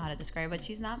 I don't know how to describe it, but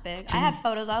she's not big. I have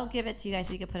photos. I'll give it to you guys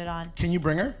so you can put it on. Can you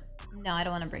bring her? No, I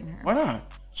don't want to bring her. Why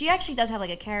not? She actually does have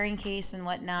like a carrying case and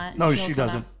whatnot. No, She'll she come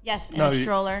doesn't. out. Yes, and No, a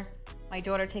stroller. My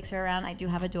daughter takes her around. I do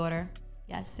have a daughter.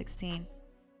 Yes, 16.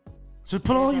 So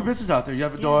put all your business out there. You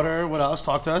have a daughter. What else?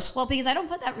 Talk to us. Well, because I don't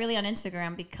put that really on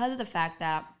Instagram because of the fact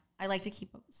that I like to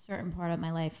keep a certain part of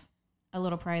my life a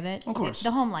little private. Of course.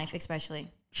 The home life, especially.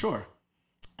 Sure.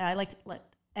 I like to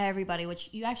let everybody, which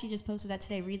you actually just posted that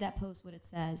today. Read that post, what it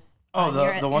says. Oh,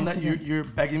 the one that Instagram. you're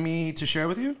begging me to share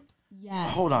with you? Yes.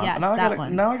 Hold on. Yes,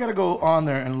 now I gotta go on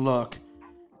there and look.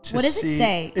 What does it see.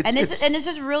 say? It's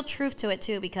just real truth to it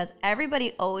too, because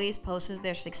everybody always posts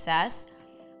their success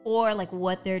or like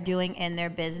what they're doing in their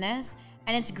business,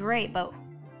 and it's great. But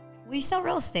we sell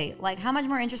real estate. Like, how much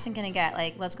more interesting can it get?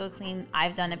 Like, let's go clean.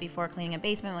 I've done it before, cleaning a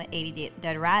basement with 80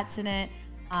 dead rats in it.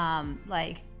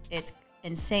 Like, it's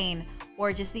insane.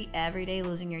 Or just the everyday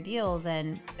losing your deals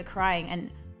and the crying.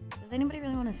 And does anybody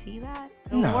really want to see that?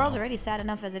 The No. world's already sad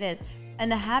enough as it is.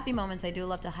 And the happy moments, I do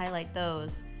love to highlight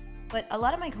those. But a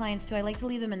lot of my clients too, I like to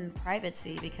leave them in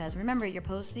privacy because remember, you're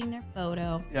posting their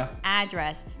photo,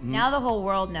 address. Now the whole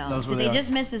world knows. Did they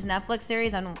just miss this Netflix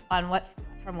series on what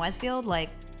from Westfield?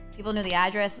 Like, people knew the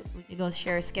address. We could go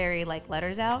share scary like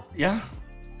letters out. Yeah.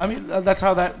 I mean, that's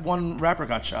how that one rapper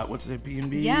got shot. What's it,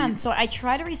 B&B? Yeah, so I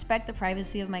try to respect the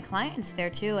privacy of my clients there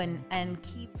too, and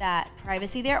keep that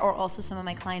privacy there. Or also, some of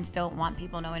my clients don't want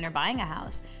people knowing they're buying a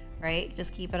house, right?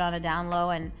 Just keep it on a down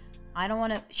low, and I don't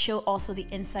want to show also the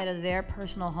inside of their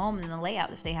personal home and the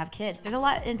layout if they have kids. There's a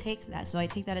lot intake to that, so I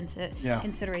take that into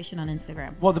consideration on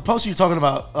Instagram. Well, the post you're talking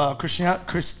about,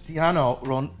 Cristiano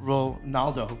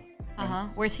Ronaldo.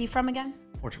 Where's he from again?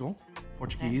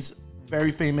 Portuguese.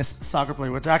 Very famous soccer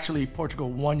player, which actually Portugal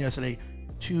won yesterday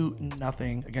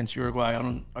 2-0 against Uruguay.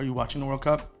 Are you watching the World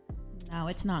Cup? No,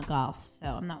 it's not golf, so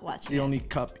I'm not watching. The only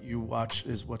cup you watch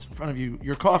is what's in front of you,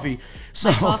 your coffee. So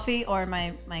my coffee or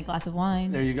my glass of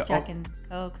wine. There you go. Jack and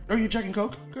Coke. Oh, you're Jack and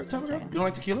Coke? Good time ago. You don't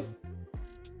like tequila?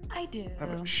 I do. I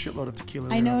have a shitload of tequila.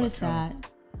 I noticed that.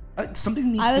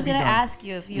 Something needs to be done. I was going to ask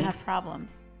you if you have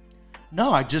problems.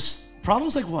 No,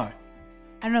 problems like what?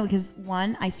 I don't know, because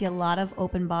one, I see a lot of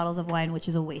open bottles of wine, which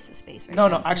is a waste of space right No,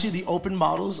 now. actually the open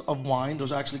bottles of wine,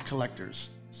 those are actually collectors.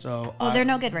 So they're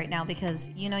no good right now because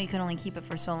you can only keep it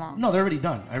for so long. No, they're already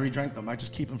done. I already drank them. I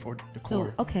just keep them for decor.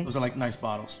 So, okay. Those are like nice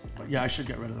bottles. But yeah, I should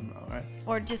get rid of them though, right?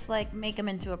 Or just like make them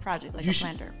into a project, like a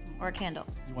planter or a candle.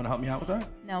 You want to help me out with that?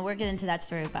 No, we're getting to that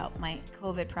story about my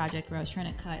COVID project where I was trying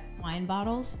to cut wine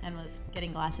bottles and was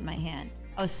getting glass in my hand.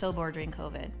 I was so bored during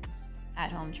COVID.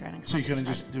 at home trying to come So you up with couldn't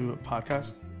this just do a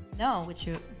podcast? project. No, which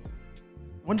you...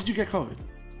 When did you get COVID?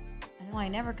 No, I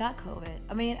never got COVID.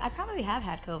 I mean, I probably have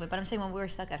had COVID, but I'm saying when we were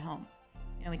stuck at home.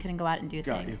 You know, we couldn't go out and do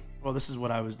Got you. things. Well, this is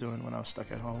what I was doing when I was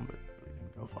stuck at home, but we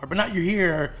didn't go far. But now you're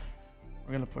here.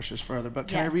 We're going to push this further. But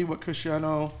can I Yes. read what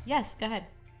Cristiano Yes, go ahead.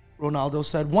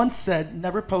 Ronaldo once said,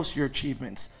 never post your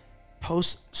achievements.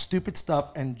 Post stupid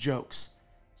stuff and jokes.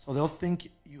 So they'll think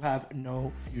you have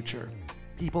no future.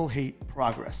 People hate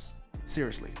progress.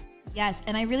 Seriously. Yes,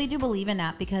 and I really do believe in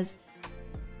that because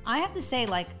I have to say,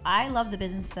 like, I love the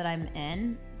business that I'm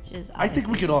in, which is I think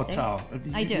we could all obviously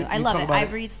tell. I do. I love it. I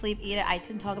breathe, sleep, eat it. I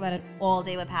can talk about it all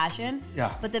day with passion.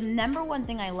 Yeah. But the number one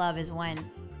thing I love is when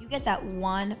you get that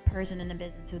one person in the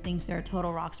business who thinks they're a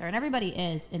total rock star, and everybody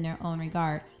is in their own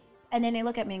regard. And then they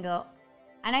look at me and go,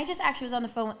 and I just actually was on the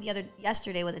phone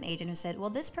yesterday with an agent who said, well,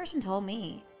 this person told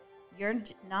me, you're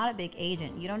not a big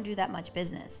agent. You don't do that much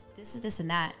business. This is this and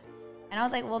that. And I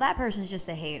was like, well, that person's just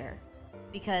a hater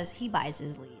because he buys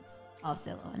his leads off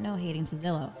Zillow. And no hating to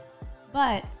Zillow.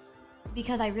 But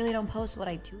because I really don't post what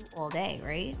I do all day,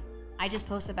 right? I just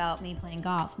post about me playing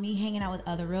golf, me hanging out with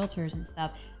other realtors and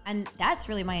stuff. And that's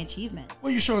really my achievements.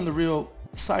 Well, you're showing the real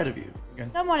side of you. Again.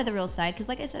 Somewhat of the real side. Because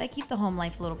like I said, I keep the home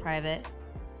life a little private.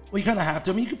 Well, you kind of have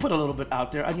to. I mean, you can put a little bit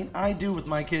out there. I mean, I do with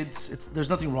my kids. There's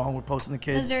nothing wrong with posting the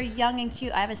Because kids. they're young and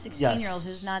cute. I have a 16-year-old Yes.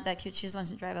 who's not that cute. She just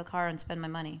wants to drive a car and spend my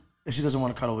money. If she doesn't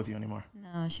want to cuddle with you anymore.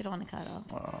 No, she don't want to cuddle.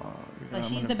 But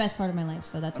She's the best part of my life,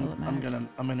 so that's all that matters.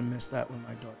 I'm gonna miss that when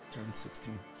my daughter turns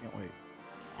 16. Can't wait.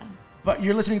 Yeah. But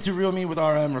you're listening to Real Me with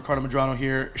RM, Ricardo Medrano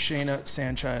here, Shayna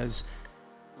Sanchez,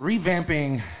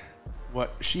 revamping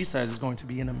what she says is going to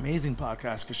be an amazing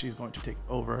podcast because she's going to take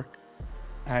over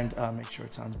and make sure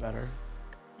it sounds better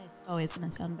It's always going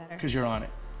to sound better. because you're on it.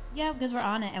 Yeah, because we're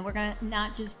on it, and we're going to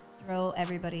not just throw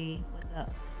everybody with the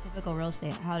typical real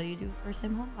estate. How do you do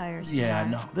first-time home buyers? Yeah,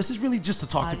 Come no. on. This is really just to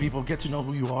talk to people, get to know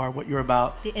who you are, what you're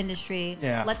about. The industry.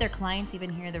 Yeah. Let their clients even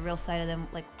hear the real side of them.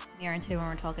 Like Aaron today when we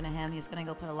were talking to him, he was going to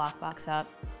go put a lockbox up.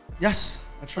 Yes,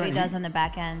 that's What right. he does on the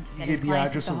back end to He get his gave the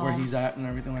clients address into of where homes. he's at and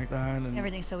everything like that. And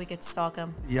Everything so we could stalk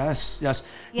him. Yes, yes.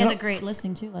 He has a great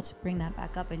listing too. Let's bring that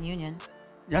back up in Union.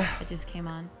 Yeah. It just came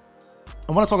on.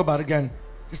 I want to talk about, again,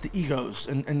 just the egos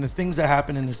and the things that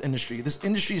happen in this industry. This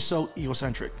industry is so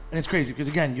egocentric. And it's crazy because,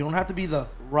 again, you don't have to be the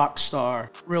rock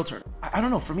star realtor. I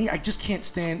don't know. For me, I just can't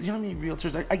stand, you know what I mean,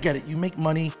 realtors. I get it. You make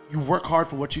money. You work hard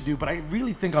for what you do. But I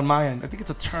really think on my end, I think it's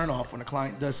a turnoff when a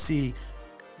client does see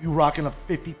you rocking a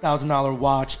 $50,000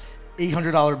 watch,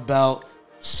 $800 belt,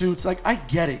 suits. Like, I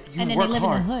get it. You And then work you live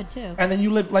hard. in the hood too. And then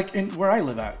you live like in where I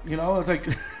live at. You know, it's like...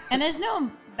 And there's no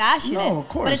bashing No, it, of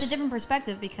course. but it's a different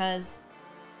perspective because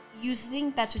you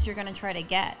think that's what you're going to try to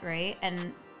get, right?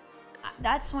 And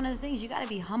that's one of the things. You got to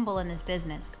be humble in this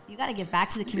business. You got to give back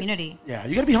to the community. Yeah,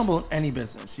 you got to be humble in any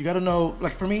business. You got to know,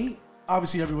 like for me,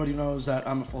 obviously everybody knows that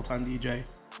I'm a full-time DJ.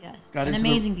 Yes, Got an into the-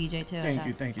 amazing DJ too.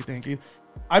 Thank you.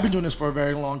 I've been doing this for a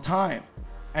very long time.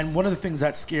 And one of the things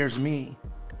that scares me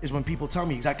is when people tell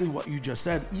me exactly what you just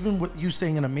said, even with you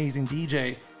saying an amazing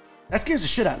DJ, that scares the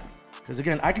shit out of me. Because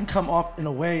again, I can come off in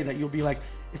a way that you'll be like,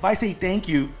 if I say thank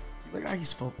you, you're like,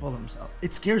 he's full of himself.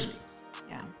 It scares me.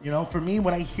 Yeah. You know, for me,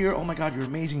 when I hear, oh my God, you're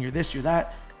amazing, you're this, you're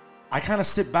that, I kind of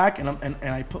sit back and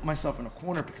I put myself in a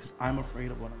corner because I'm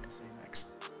afraid of what I'm going to say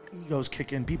next. Egos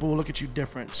kick in. People will look at you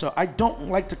different. So I don't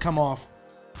like to come off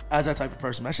as that type of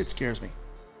person. That shit scares me.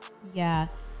 Yeah.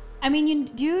 I mean, you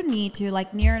do need to,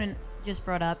 like Niran just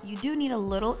brought up, you do need a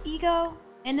little ego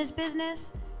in this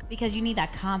business because you need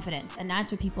that confidence. And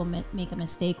that's what people make a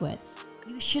mistake with.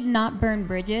 You should not burn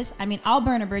bridges. I mean, I'll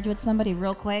burn a bridge with somebody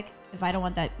real quick if I don't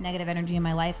want that negative energy in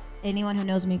my life. Anyone who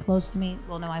knows me close to me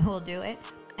will know I will do it.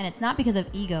 And it's not because of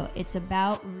ego. It's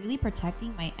about really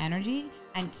protecting my energy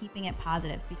and keeping it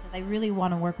positive because I really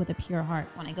want to work with a pure heart.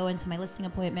 When I go into my listing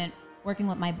appointment, working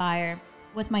with my buyer,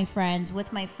 with my friends,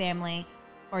 with my family,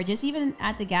 or just even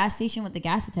at the gas station with the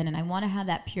gas attendant, I want to have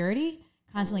that purity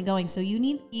constantly going. So you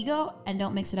need ego, and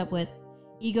don't mix it up with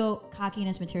ego,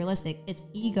 cockiness, materialistic. It's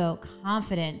ego,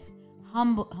 confidence,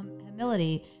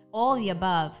 humility, all the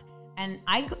above. And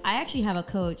I actually have a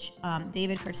coach,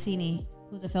 David Corsini,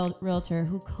 who's a fellow realtor,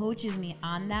 who coaches me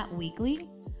on that weekly.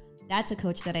 That's a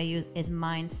coach that I use is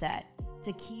mindset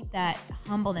to keep that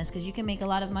humbleness, because you can make a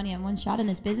lot of money on one shot in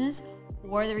this business,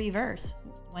 or the reverse.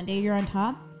 One day you're on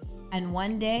top, and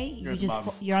one day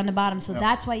you're on the bottom. So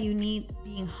that's why you need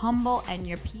being humble, and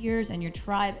your peers and your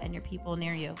tribe and your people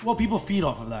near you. Well, people feed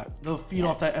off of that. They'll feed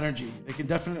off that energy. They can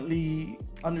definitely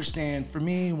understand. For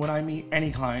me, when I meet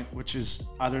any client, which is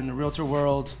either in the realtor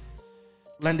world,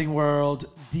 lending world,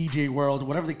 DJ world,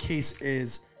 whatever the case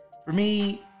is, for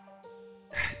me,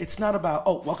 it's not about,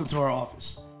 oh, welcome to our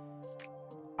office.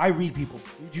 I read people,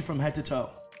 read you from head to toe.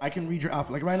 I can read your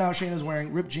outfit. Like right now, Shayna's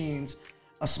wearing ripped jeans,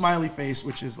 a smiley face,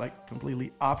 which is like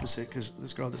completely opposite because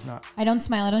this girl does not. I don't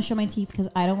smile. I don't show my teeth because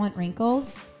I don't want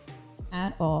wrinkles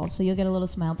at all. So you'll get a little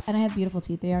smile. And I have beautiful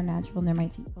teeth. They are natural and they're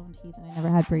my own teeth. And I never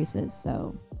had braces.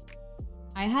 So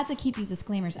I have to keep these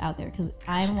disclaimers out there because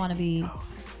I don't want to be.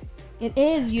 It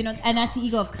is, you know, and that's the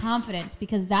ego of confidence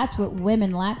because that's what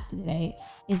women lack today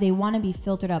is they want to be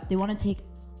filtered up. They want to take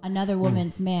another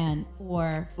woman's man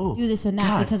or do this and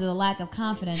that because of the lack of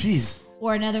confidence. Jeez.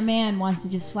 Or another man wants to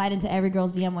just slide into every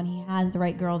girl's DM when he has the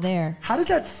right girl there. How does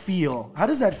that feel? How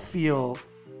does that feel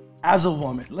as a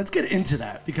woman? Let's get into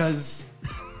that because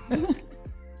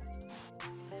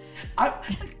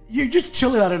you're just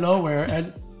chilling out of nowhere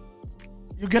and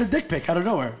you get a dick pic out of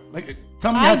nowhere. Like,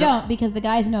 tell me. I don't because the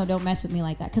guys know don't mess with me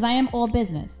like that because I am all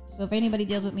business. So if anybody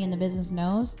deals with me in the business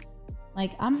knows.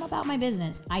 Like, I'm about my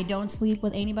business. I don't sleep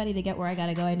with anybody to get where I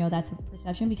gotta go. I know that's a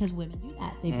perception because women do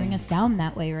that. They bring us down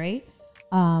that way, right?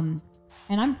 And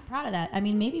I'm proud of that. I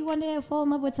mean, maybe one day I'll fall in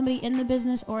love with somebody in the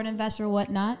business or an investor or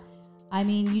whatnot. I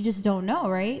mean, you just don't know,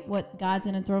 right? What God's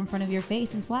gonna throw in front of your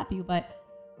face and slap you. But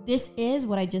this is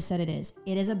what I just said it is.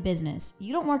 It is a business.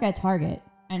 You don't work at Target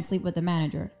and sleep with the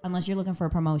manager unless you're looking for a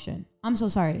promotion. I'm so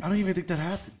sorry. I don't even think that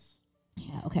happens.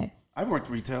 Yeah, okay. I've worked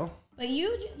retail. But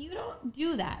you don't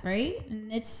do that, right?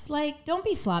 And it's like, don't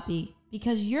be sloppy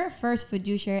because your first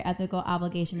fiduciary ethical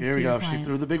obligation is Here to we your go. clients. She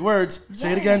threw the big words.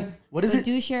 Say it again. What is it?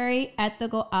 Fiduciary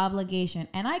ethical obligation.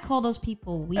 And I call those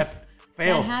people weak.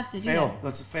 Fail. That have to do fail. that.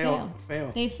 That's a fail.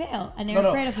 Fail. They fail, and they're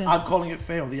afraid of it. I'm calling it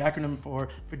fail. The acronym for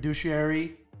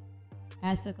fiduciary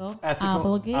ethical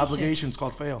obligation. Obligations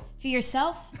called fail. To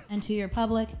yourself and to your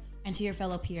public and to your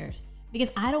fellow peers.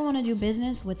 Because I don't want to do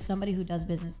business with somebody who does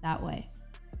business that way.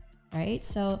 Right?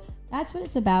 So that's what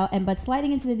it's about. But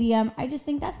sliding into the DM, I just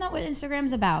think that's not what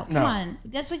Instagram's about. Come on.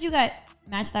 That's what you got.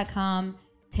 Match.com,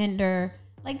 Tinder.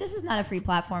 Like, this is not a free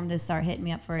platform to start hitting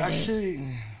me up for a date.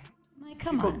 Actually, like,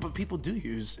 come on. But people do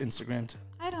use Instagram too.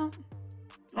 I don't.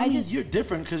 I mean, you're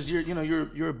different because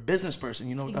you're a business person.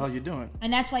 You know what the hell you're doing.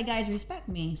 And that's why guys respect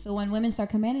me. So when women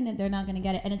start commanding it, they're not going to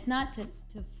get it. And it's not to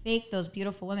fake those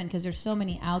beautiful women because there's so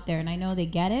many out there. And I know they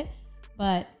get it,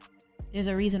 but there's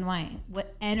a reason why.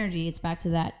 What energy, it's back to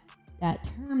that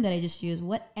term that I just used.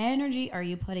 What energy are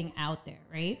you putting out there,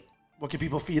 right? What can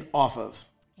people feed off of?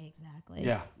 Exactly.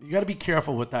 Yeah. You got to be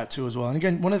careful with that too as well. And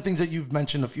again, one of the things that you've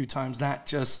mentioned a few times, not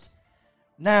just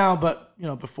now, but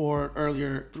before,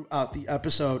 earlier throughout the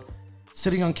episode,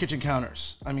 sitting on kitchen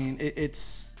counters. I mean,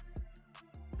 it's...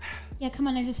 Yeah, come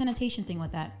on. There's a sanitation thing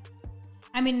with that.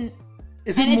 I mean...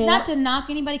 It's not to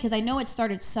knock anybody because I know it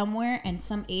started somewhere and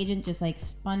some agent just like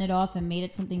spun it off and made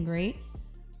it something great.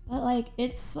 But like,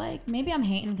 it's like, maybe I'm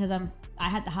hating because I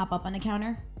had to hop up on the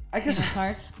counter. I guess it's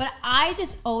hard. But I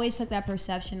just always took that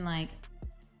perception like,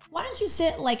 why don't you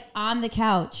sit like on the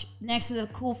couch next to the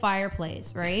cool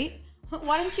fireplace, right?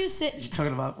 Why don't you sit? You're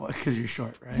talking about what? Because you're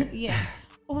short, right? Yeah.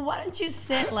 Well, why don't you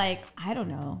sit like, I don't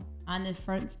know, on the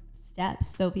front steps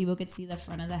so people could see the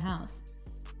front of the house?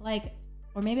 Like,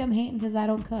 or maybe I'm hating because I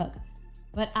don't cook.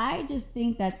 But I just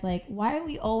think that's like, why are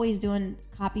we always doing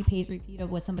copy, paste, repeat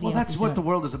of what somebody else is doing? Well, that's what the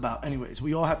world is about anyways.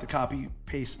 We all have to copy,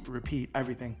 paste, repeat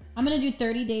everything. I'm going to do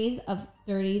 30 days of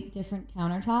 30 different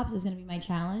countertops is going to be my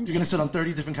challenge. You're going to sit on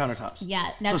 30 different countertops? Yeah.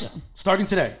 So starting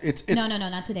today. It's No,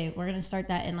 not today. We're going to start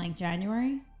that in like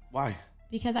January. Why?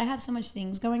 Because I have so much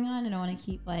things going on and I want to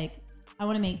keep like, I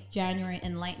want to make January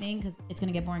enlightening because it's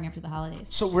going to get boring after the holidays.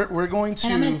 So we're going to...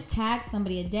 And I'm going to tag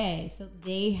somebody a day. So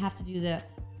they have to do the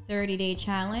 30-day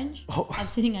challenge of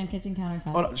sitting on kitchen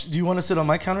countertops. Do you want to sit on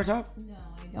my countertop? No,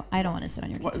 I don't. I don't want to sit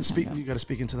on your kitchen countertop. You got to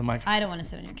speak into the mic. I don't want to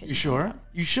sit on your kitchen You sure? countertop.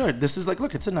 You should. This is like,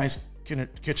 look, it's a nice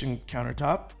kitchen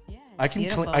countertop. Yeah, I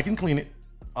can clean it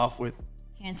off with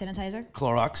hand sanitizer.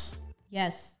 Clorox.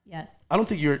 Yes. I don't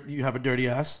think you have a dirty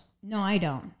ass. No, I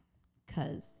don't,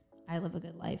 because I live a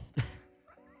good life.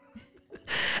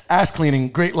 Ass cleaning,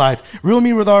 great life. Real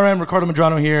Me with RN, Ricardo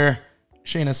Medrano here,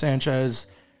 Shayna Sanchez.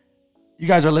 You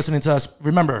guys are listening to us.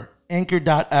 Remember,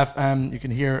 Anchor.fm. You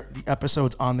can hear the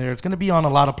episodes on there. It's going to be on a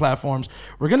lot of platforms.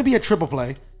 We're going to be at Triple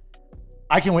Play.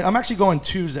 I can't wait. I'm actually going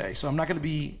Tuesday, so I'm not going to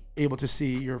be able to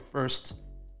see your first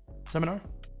seminar.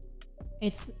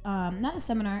 It's not a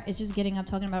seminar. It's just getting up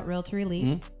talking about Realtor Relief.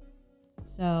 Mm-hmm.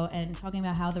 So, and talking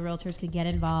about how the realtors could get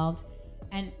involved.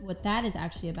 And what that is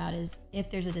actually about is if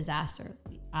there's a disaster.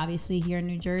 Obviously, here in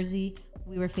New Jersey,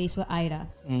 we were faced with Ida.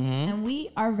 Mm-hmm. And we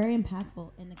are very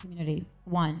impactful in the community,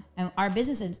 one. And our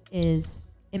business is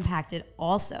impacted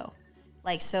also.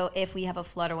 Like, so if we have a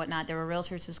flood or whatnot, there were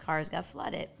realtors whose cars got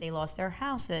flooded. They lost their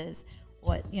houses.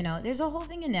 what, there's a whole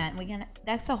thing in that, and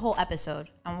that's a whole episode,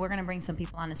 and we're gonna bring some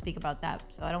people on to speak about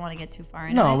that. So I don't want to get too far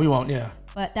into it. No, we won't. Yeah.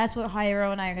 But that's what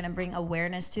Jairo and I are gonna bring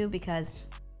awareness to, because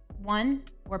one,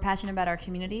 we're passionate about our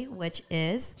community, which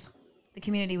is the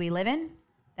community we live in,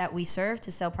 that we serve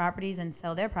to sell properties and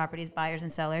sell their properties, buyers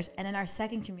and sellers, and then our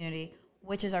second community,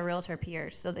 which is our realtor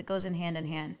peers. So that goes in hand,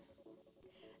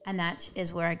 and that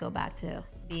is where I go back to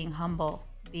being humble,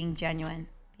 being genuine,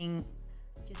 being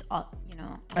just,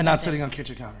 And not sitting on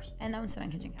kitchen counters. And don't sit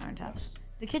on kitchen countertops.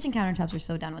 The kitchen countertops are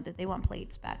so done with it. They want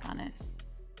plates back on it.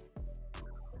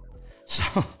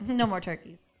 So No more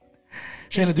turkeys.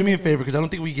 Shayna, do me a favor, because I don't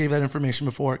think we gave that information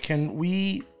before. Can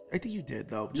we? I think you did,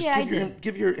 though. Just Yeah, I give your, did.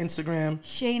 Give your Instagram.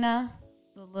 Shayna,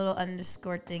 the little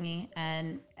underscore thingy,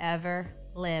 and Ever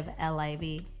Live,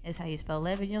 Liv, is how you spell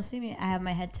live. And you'll see me. I have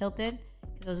my head tilted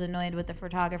because I was annoyed with the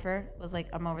photographer. I was like,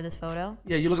 I'm over this photo.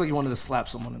 Yeah, you look like you wanted to slap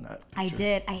someone in that. I picture.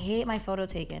 did. I hate my photo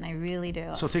taken. I really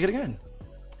do. So take it again.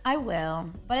 I will,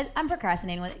 but I'm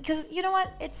procrastinating with it because you know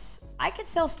what? I could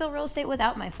sell still real estate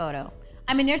without my photo.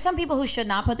 I mean, there's some people who should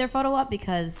not put their photo up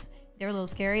because they're a little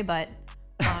scary, but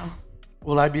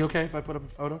Will I be okay if I put up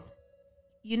a photo?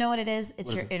 you know what it is? It's What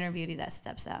is your it? inner beauty that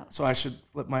steps out. So I should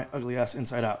flip my ugly ass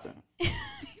inside out then.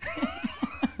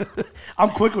 I'm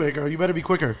quick with it, girl. You better be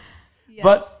quicker. Yes.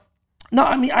 But no,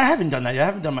 I mean, I haven't done that yet. I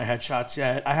haven't done my headshots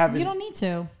yet. I haven't. You don't need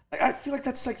to. I feel like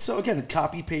that's like, so again,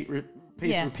 copy, paste,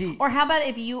 repeat. Or how about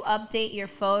if you update your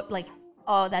photo, like,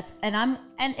 and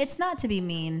it's not to be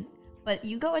mean, but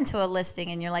you go into a listing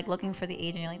and you're like looking for the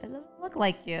agent. You're like, that doesn't look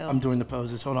like you. I'm doing the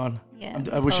poses. Hold on. Yeah,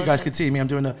 I wish you guys poses. could see me. I'm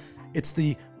doing it's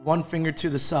the one finger to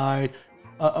the side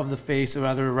of the face of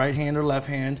either right hand or left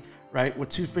hand, right? With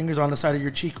two fingers on the side of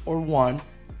your cheek or one.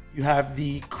 You have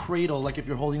the cradle, like if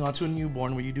you're holding onto a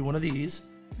newborn, where you do one of these,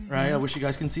 right? I wish you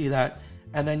guys can see that.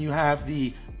 And then you have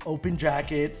the open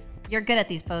jacket. You're good at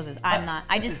these poses. I'm not.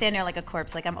 I just stand there like a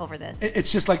corpse, like I'm over this.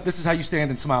 It's just like, this is how you stand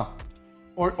and smile.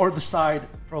 Or the side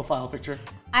profile picture.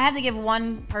 I have to give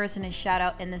one person a shout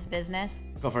out in this business.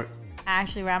 Go for it.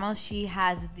 Ashley Ramos. She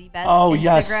has the best Oh, Instagram.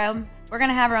 yes. We're going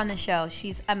to have her on the show.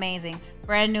 She's amazing.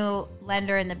 Brand new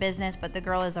lender in the business, but the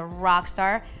girl is a rock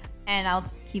star. And I'll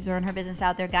keep throwing her business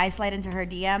out there. Guys slide into her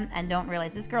DM and don't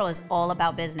realize this girl is all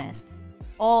about business.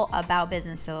 All about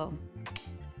business. So,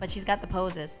 but she's got the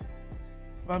poses.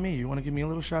 What about me? You want to give me a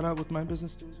little shout out with my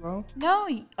business too as well? No,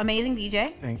 amazing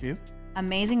DJ, Thank you.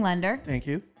 amazing lender. Thank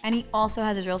you. And he also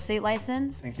has his real estate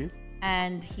license. Thank you.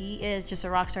 And he is just a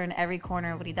rock star in every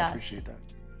corner of what he does. Appreciate that.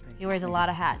 He wears a lot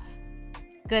of hats.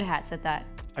 Good hats at that.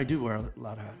 I do wear a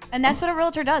lot of hats. And that's what a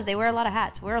realtor does. They wear a lot of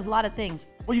hats, wear a lot of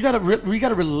things. Well, you gotta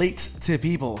relate to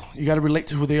people. You gotta relate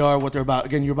to who they are, what they're about.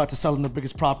 Again, you're about to sell them the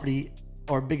biggest property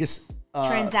or biggest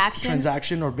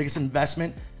transaction or biggest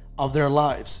investment of their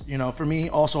lives. You know, for me,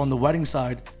 also on the wedding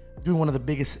side, doing one of the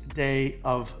biggest day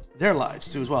of their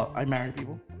lives too as well. I marry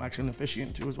people. I'm actually an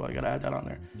officiant too as well. You gotta add that on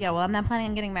there. Yeah, well, I'm not planning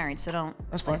on getting married, so don't.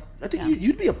 That's fine. I think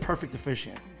you'd be a perfect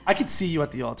officiant. I could see you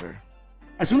at the altar.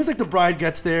 As soon as like the bride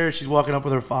gets there, she's walking up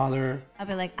with her father. I'll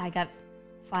be like, I got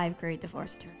 5 great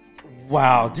divorce attorneys.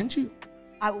 Wow, didn't you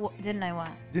Didn't I what?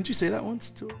 Didn't you say that once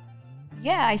too?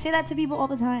 Yeah, I say that to people all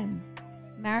the time.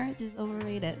 Marriage is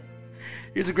overrated.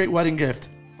 Here's a great wedding gift.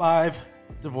 5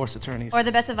 divorce attorneys. Or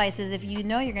the best advice is if you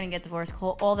know you're going to get divorced,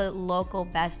 call all the local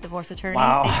best divorce attorneys.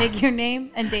 Wow. They take your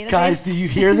name and database. Guys, do you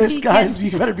hear this? Guys,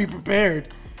 you better be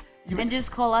prepared. And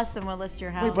just call us and we'll list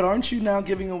your house. Wait, but aren't you now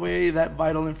giving away that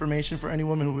vital information for any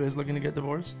woman who is looking to get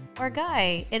divorced? Or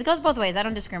guy. It goes both ways. I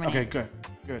don't discriminate. Okay,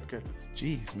 good.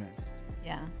 Jeez, man.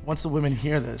 Yeah. Once the women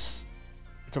hear this,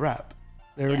 it's a wrap.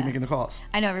 They're already Yeah. making the calls.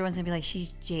 I know everyone's going to be like,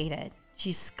 she's jaded.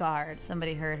 She's scarred.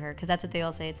 Somebody hurt her. Because that's what they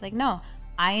all say. It's like, no,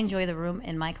 I enjoy the room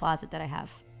in my closet that I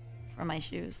have for my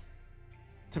shoes.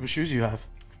 What type of shoes you have?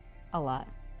 A lot.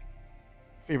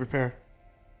 Favorite pair?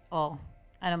 Oh,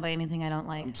 I don't buy anything I don't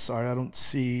like. I'm sorry, I don't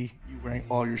see you wearing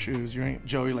all your shoes. You ain't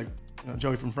Joey, like,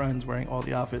 Joey from Friends, wearing all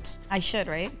the outfits. I should,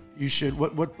 right? You should.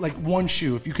 What, like one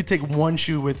shoe? If you could take one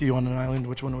shoe with you on an island,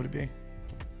 which one would it be?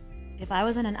 If I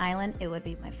was on an island, it would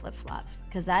be my flip-flops.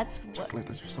 Because that's what...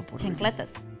 Chancletas. You're so Puerto Rican.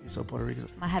 Chancletas. You're so Puerto Rican.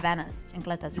 My Havanas.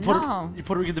 Chancletas. You're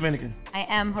Puerto Rican Dominican. I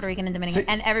am Puerto Rican and Dominican.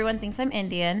 And everyone thinks I'm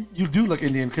Indian. You do look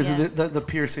Indian because Yeah. of the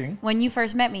piercing. When you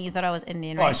first met me, you thought I was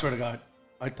Indian, Oh, I right? swear to God.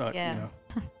 I thought, Yeah.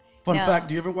 Fun No. fact,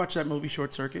 do you ever watch that movie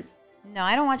Short Circuit? No,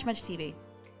 I don't watch much TV.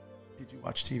 Did you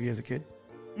watch TV as a kid?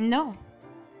 No.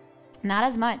 Not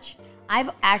as much. I've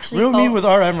actually... Real Me with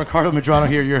RM Ricardo Medrano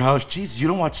here at your house. Jeez, you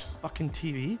don't watch fucking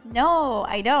TV? No,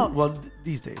 I don't. Well,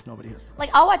 these days, nobody has that.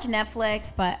 Like, I'll watch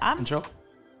Netflix, but I'm... And chill?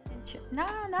 No,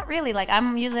 not really. Like,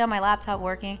 I'm usually on my laptop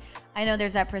working. I know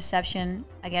there's that perception,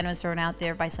 again, was thrown out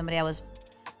there by somebody I was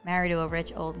married to a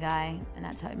rich old guy, and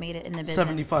that's how I made it in the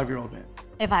business. 75-year-old man.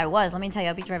 If I was, let me tell you,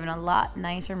 I'd be driving a lot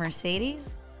nicer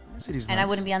Mercedes, Mercedes and nice. I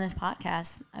wouldn't be on this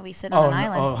podcast. I'd be sitting on an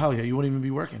island. Oh, hell yeah. You wouldn't even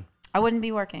be working. I wouldn't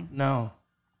be working. No.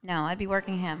 No, I'd be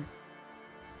working him.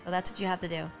 So that's what you have to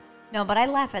do. No, but I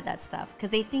laugh at that stuff because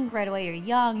they think right away you're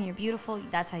young, you're beautiful,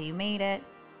 that's how you made it.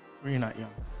 Or you're not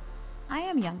young. I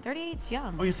am young. 38's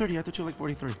young. Oh, you're 30. I thought you were like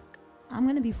 43. I'm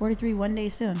going to be 43 one day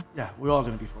soon. Yeah, we're all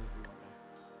going to be 43 one day.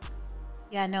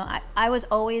 Yeah, no, I was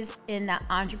always in that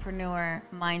entrepreneur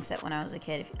mindset when I was a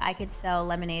kid. If I could sell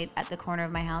lemonade at the corner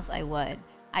of my house, I would.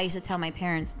 I used to tell my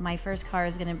parents, my first car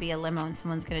is going to be a limo and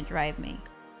someone's going to drive me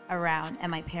around.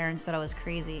 And my parents thought I was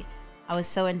crazy. I was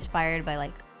so inspired by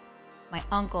like my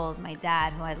uncles, my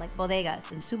dad, who had like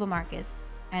bodegas and supermarkets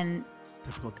and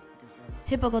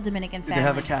typical Dominican Did family. they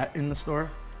have a cat in the store?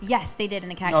 Yes, they did.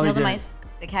 And the cat No, they killed the didn't. mice.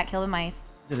 The cat killed the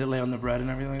mice. Did it lay on the bread and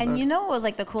everything like And that? you know what was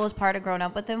like the coolest part of growing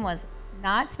up with them was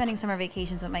not spending summer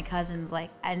vacations with my cousins like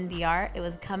NDR. It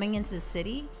was coming into the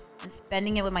city and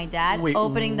spending it with my dad, Wait,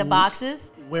 opening the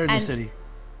boxes. Where in the and city?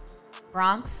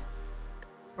 Bronx,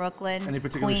 Brooklyn, Any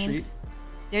particular Queens. street?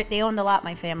 They owned a lot,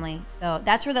 my family. So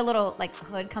that's where the little like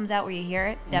hood comes out where you hear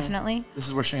it, definitely. This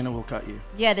is where Shayna will cut you.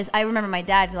 Yeah, I remember my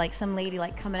dad, like some lady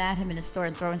like coming at him in the store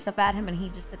and throwing stuff at him and he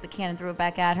just took the can and threw it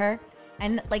back at her.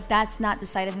 And like that's not the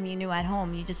side of him you knew at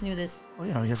home. You just knew this Oh,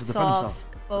 yeah, he has to defend himself.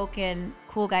 soft-spoken,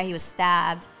 cool guy. He was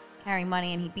stabbed, carrying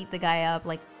money, and he beat the guy up,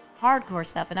 like hardcore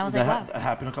stuff. And I was like, wow. That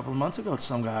happened a couple of months ago to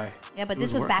some guy. Yeah, but He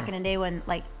this was back working. in the day when,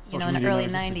 like, you know, Social in the media early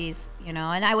never existed. 90s, you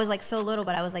know. And I was like so little,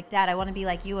 but I was like, Dad, I want to be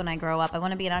like you when I grow up. I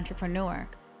want to be an entrepreneur.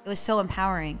 It was so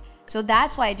empowering. So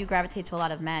that's why I do gravitate to a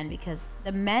lot of men, because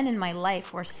the men in my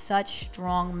life were such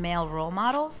strong male role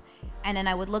models. And then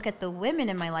I would look at the women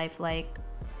in my life like,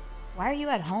 why are you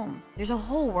at home? There's a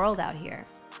whole world out here.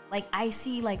 Like I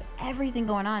see like everything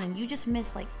going on and you just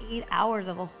missed like 8 hours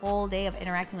of a whole day of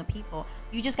interacting with people.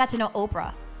 You just got to know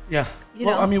Oprah. Yeah. You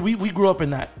Well, know? I mean, we grew up in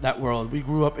that world. We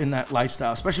grew up in that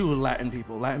lifestyle, especially with Latin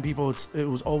people. Latin people, it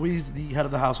was always the head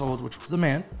of the household, which was the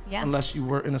man, Yeah. unless you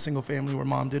were in a single family where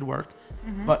mom did work.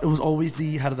 But it was always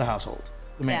the head of the household,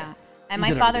 the man. Yeah. And He my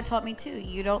did father everything. taught me too.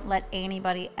 You don't let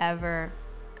anybody ever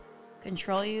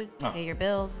control you, No. pay your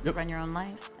bills, Yep. run your own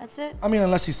life. That's it. I mean,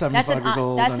 unless he's 75 years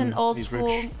old. That's an and old he's school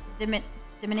rich.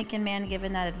 Dominican man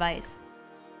giving that advice.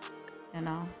 You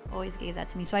know, always gave that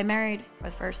to me. So I married for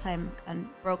the first time a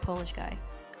broke Polish guy.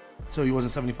 So he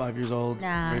wasn't 75 years old,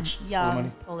 Nah, rich, full of young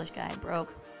money. Polish guy,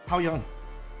 broke. How young?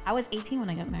 I was 18 when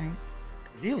I got married.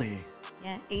 Really?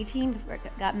 Yeah, 18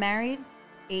 got married.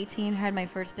 18 had my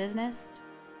first business.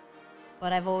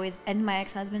 But I've always, and my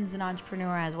ex-husband's an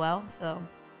entrepreneur as well. So,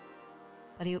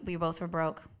 but we both were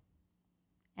broke,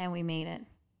 and we made it.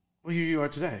 Well, here you are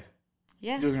today.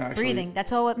 Yeah, Doing actually- breathing.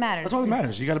 That's all what matters. That's all that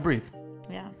matters. You got to breathe.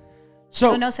 Yeah.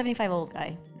 So, So no 75-old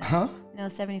guy. huh? No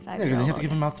 75. Yeah, because you have to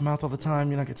give him mouth to mouth all the time.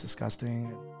 You know, it gets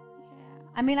disgusting.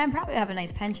 I mean, I'd probably have a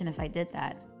nice pension if I did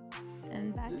that.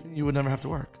 And back to, You would never have to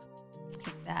work.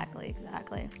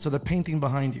 exactly. So the painting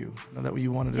behind you, that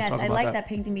you wanted to Yes, talk I about like that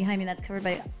painting behind me. That's covered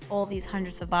by all these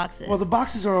hundreds of boxes. Well, the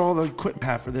boxes are all the equipment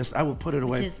pad for this. I will put it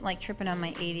away. which is like tripping on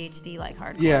my ADHD like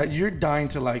hardcore. Yeah, you're dying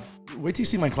to like, wait till you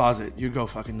see my closet. You go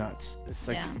fucking nuts. It's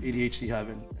like Yeah. ADHD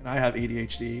heaven. And I have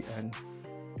ADHD and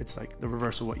it's like the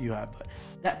reverse of what you have. But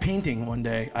that painting one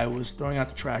day, I was throwing out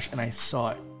the trash and I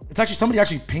saw it. It's actually, somebody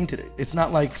actually painted it. It's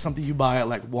not like something you buy at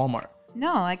like Walmart.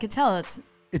 No, I could tell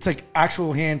It's like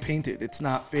actual hand painted. It's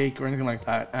not fake or anything like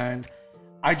that. And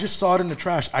I just saw it in the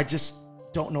trash. I just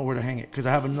don't know where to hang it because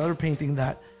I have another painting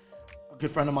that a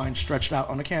good friend of mine stretched out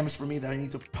on a canvas for me that I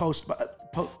need to post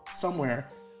somewhere.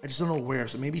 I just don't know where.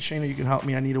 So maybe Shayna, you can help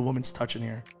me. I need a woman's touch in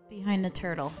here. behind the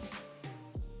turtle.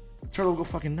 The turtle will go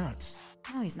fucking nuts.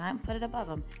 No, he's not. Put it above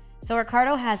him. So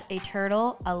Ricardo has a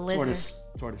turtle, a lizard,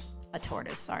 Tortoise. a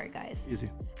tortoise. Sorry, guys. Easy.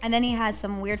 And then he has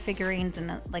some weird figurines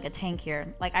and like a tank here.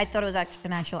 Like I thought it was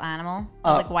an actual animal.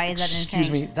 I was like, why is that in a tank?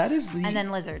 Excuse me. That is the And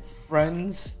then lizards.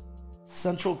 Friends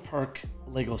Central Park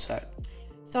Lego set.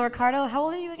 So Ricardo, how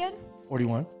old are you again?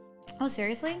 41. Oh,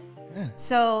 seriously? Yeah.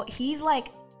 So he's like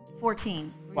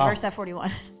 14. Wow. Reverse that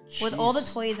 41. With all the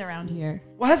Jesus. toys around here.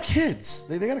 Well, I have kids.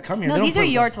 They got to come here. No, They don't these are play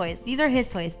with your them. toys. These are his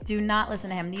toys. Do not listen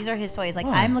to him. These are his toys. Like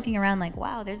Why? I'm looking around like,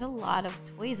 wow, there's a lot of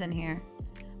toys in here.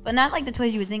 But not like the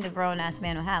toys you would think a grown ass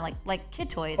man would have. Like kid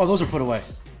toys. Oh, those are put away.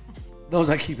 Those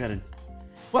I keep hidden.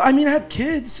 Well, I mean, I have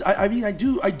kids. I mean, I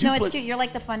do. no, it's play, cute. You're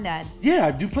like the fun dad. Yeah,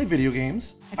 I do play video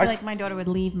games. I feel like my daughter would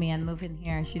leave me and move in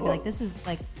here. She'd be like, this is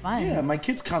like fun. Yeah, my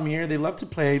kids come here. They love to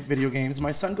play video games.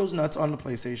 My son goes nuts on the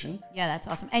PlayStation. Yeah, that's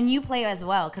awesome. And you play as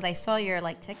well because I saw your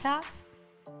like TikToks.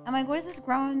 I'm like, what is this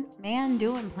grown man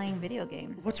doing playing video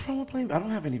games? What's wrong with playing? I don't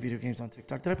have any video games on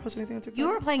TikTok. Did I post anything on TikTok? You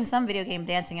were playing some video game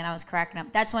dancing and I was cracking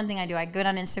up. That's one thing I do. I go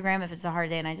on Instagram if it's a hard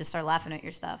day and I just start laughing at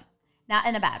your stuff. Not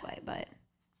in a bad way, but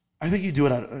I think you do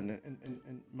it in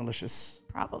malicious.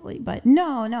 probably. But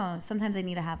no. Sometimes I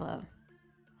need to have a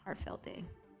heartfelt day,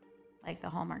 like the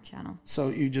Hallmark Channel. So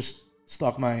you just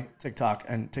stalk my TikTok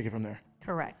and take it from there.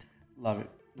 Correct. Love it.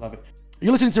 Love it.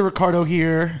 You're listening to Ricardo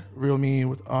here, Real Me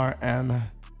with RM,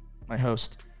 my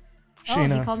host. Oh,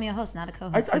 Shayna. you called me a host, not a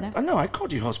co-host. I know, I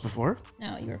called you host before.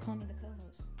 No, you were calling me the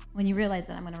co-host. When you realized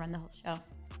that I'm going to run the whole show,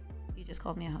 you just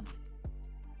called me a host.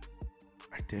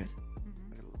 I did.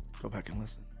 I gotta go back and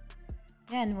listen.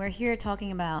 Yeah, and we're here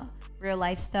talking about real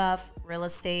life stuff, real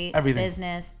estate, Everything.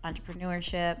 business,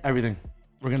 entrepreneurship. Everything.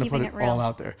 We're Just going to put keeping it it all real.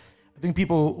 out there. I think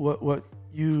people, what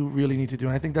you really need to do,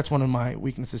 and I think that's one of my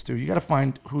weaknesses too, you got to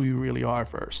find who you really are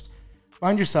first.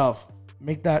 Find yourself.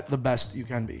 Make that the best you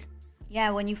can be. Yeah,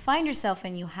 when you find yourself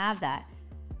and you have that,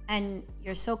 and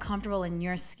you're so comfortable in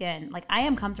your skin, like I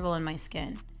am comfortable in my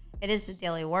skin. It is the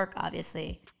daily work,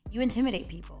 obviously. You intimidate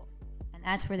people, and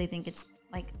that's where they think it's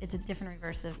a different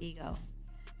reverse of ego.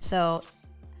 So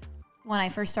when I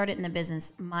first started in the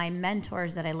business, my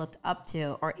mentors that I looked up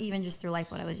to, or even just through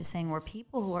life, what I was just saying, were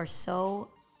people who are so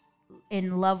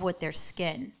in love with their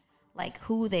skin, like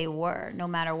who they were, no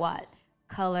matter what,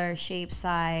 color, shape,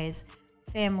 size,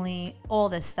 family, all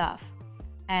this stuff.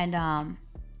 And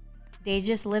they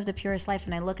just live the purest life.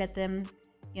 And I look at them,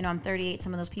 you know, I'm 38.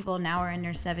 Some of those people now are in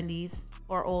their 70s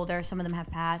or older. Some of them have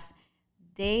passed.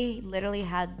 They literally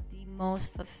had the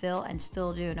most fulfill and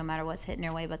still do, no matter what's hitting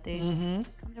their way, but they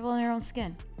comfortable in their own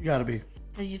skin. You got to be.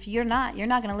 Because if you're not going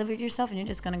to live with yourself, and you're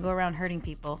just going to go around hurting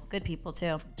people, good people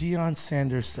too. Deion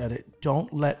Sanders said it.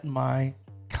 Don't let my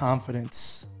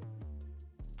confidence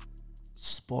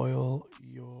spoil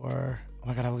your... Oh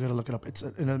my God, I gotta look it up.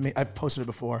 I posted it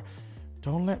before.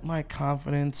 Don't let my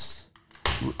confidence...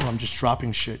 Oh, I'm just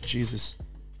dropping shit. Jesus.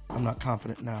 I'm not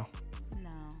confident now. No.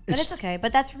 But it's okay.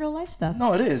 But that's real life stuff.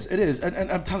 No, it is. It is.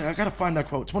 And I'm telling you, I gotta find that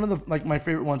quote. It's one of the my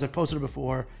favorite ones. I've posted it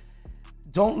before.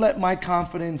 Don't let my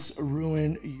confidence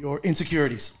ruin your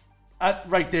insecurities.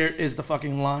 Right there is the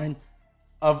fucking line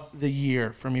of the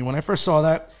year for me. When I first saw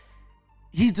that,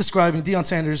 he's describing Deion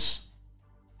Sanders,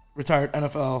 retired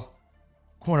NFL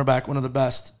cornerback, one of the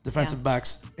best defensive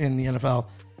backs in the NFL.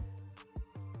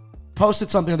 They posted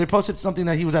something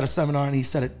that he was at a seminar and he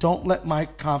said it. Don't let my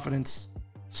confidence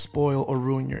spoil or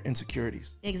ruin your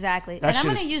insecurities. Exactly. That and I'm shit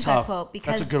going to is use tough. that quote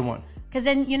because that's a good one. Because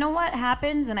then you know what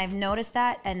happens, and I've noticed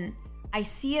that, and I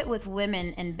see it with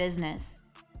women in business.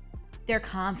 They're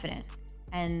confident,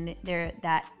 and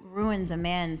that ruins a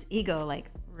man's ego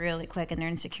like really quick, and their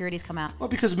insecurities come out. Well,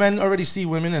 because men already see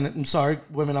women, and I'm sorry,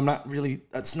 women,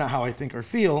 that's not how I think or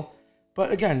feel.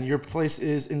 But again, your place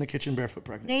is in the kitchen barefoot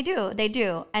pregnant. They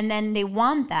do. And then they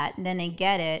want that, and then they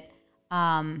get it.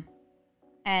 And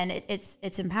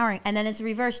it's empowering. And then it's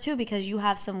reversed too, because you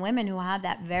have some women who have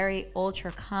that very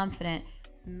ultra confident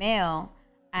male,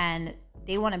 and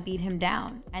they want to beat him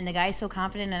down. And the guy's so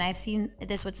confident, and I've seen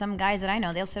this with some guys that I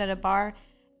know. They'll sit at a bar,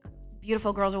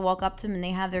 beautiful girls will walk up to them, and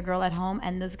they have their girl at home,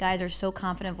 and those guys are so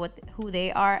confident of who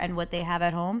they are and what they have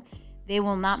at home. They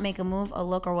will not make a move, a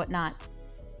look, or whatnot.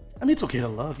 I mean, it's okay to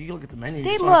look. You can look at the menu.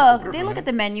 They look at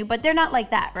the menu, but they're not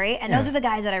like that, right? And those are the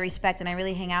guys that I respect and I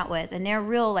really hang out with, and they're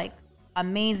real like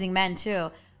amazing men too.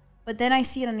 But then I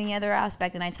see it on the other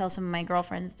aspect, and I tell some of my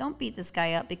girlfriends, don't beat this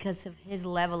guy up because of his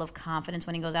level of confidence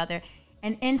when he goes out there.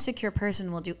 An insecure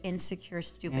person will do insecure,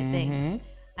 stupid things.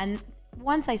 And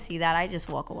once I see that, I just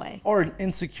walk away. Or an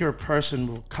insecure person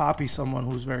will copy someone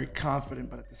who's very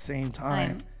confident, but at the same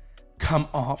time, come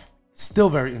off still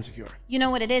very insecure. You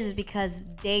know what it is because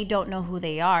they don't know who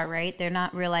they are, right? They're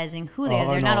not realizing who they are.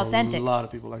 They're not authentic. A lot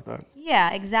of people like that.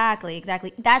 Yeah, exactly.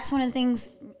 That's one of the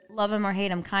things, love him or hate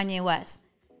him, Kanye West.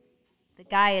 The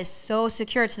guy is so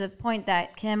secure to the point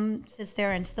that Kim sits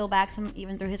there and still backs him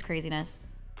even through his craziness.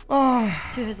 To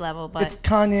his level, but it's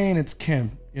Kanye and it's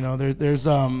Kim. You know, there's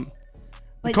but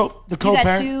the you got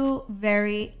co-parent. two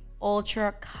very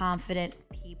ultra confident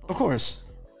people. Of course.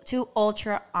 Two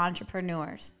ultra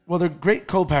entrepreneurs. Well, they're great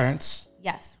co-parents.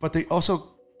 Yes. But they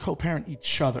also co-parent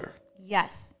each other.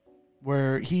 Yes.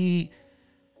 Where he's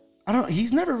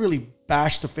never really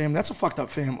bashed the family. That's a fucked up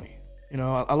family. You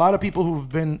know, a lot of people who've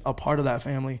been a part of that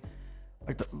family,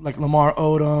 like Lamar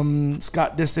Odom,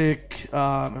 Scott Disick,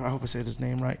 I hope I said his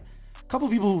name right. A couple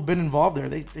of people who've been involved there,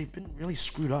 they've been really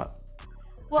screwed up.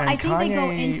 Well, and I think Kanye they go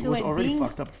into was it already being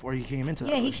fucked up before he came into that.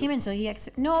 Yeah, he came in,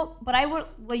 so but I would.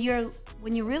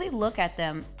 When you really look at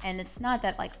them, and it's not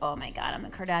that like, oh my God, I'm a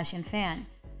Kardashian fan.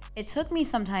 It took me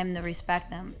some time to respect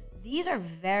them, these are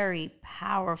very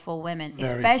powerful women, Very.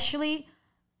 especially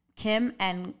Kim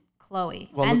and Chloe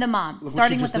Well, and look- the mom, look what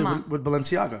starting she with just the did mom. with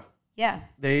Balenciaga. Yeah.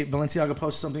 Balenciaga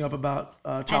posted something up about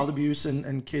child And- abuse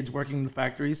and kids working in the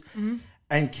factories. Mm-hmm.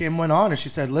 And Kim went on and she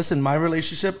said, listen, my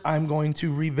relationship, I'm going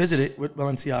to revisit it with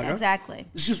Balenciaga. Exactly.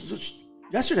 It's just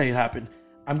yesterday it happened.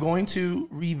 I'm going to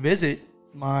revisit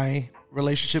my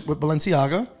relationship with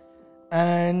Balenciaga.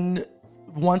 And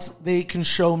once they can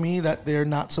show me that they're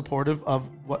not supportive of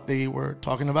what they were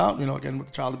talking about, again, with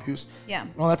the child abuse Yeah.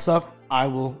 and all that stuff, I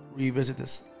will revisit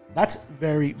this. That's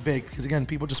very big because, again,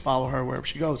 people just follow her wherever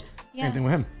she goes. Yeah. Same thing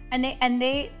with him.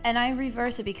 And I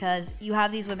reverse it because you have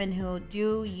these women who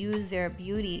do use their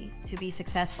beauty to be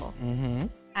successful. Mm-hmm.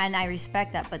 And I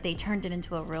respect that, but they turned it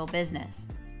into a real business.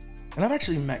 And I've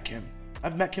actually met Kim.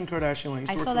 I've met Kim Kardashian when I used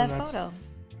to I work saw for the that Nets. photo.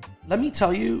 Let me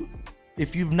tell you,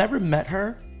 if you've never met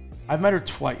her, I've met her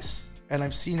twice, and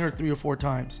I've seen her 3 or 4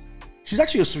 times. She's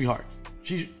actually a sweetheart.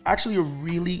 She's actually a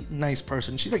really nice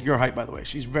person. She's like your height, by the way.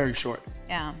 She's very short.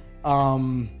 Yeah.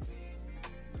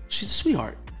 She's a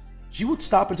sweetheart. She would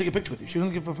stop and take a picture with you. She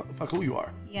doesn't give a fuck who you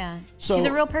are. Yeah. So- She's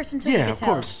a real person too. Yeah, you could of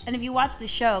tell. course. And if you watch the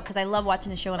show, because I love watching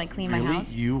the show when I clean my Really?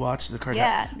 house. You watch the Kardashians?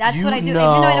 Yeah, that's what I do. Even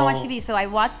though I don't watch TV, so I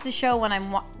watch the show when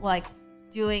I'm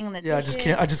doing the. Yeah, dishes.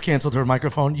 I just canceled her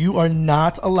microphone. You are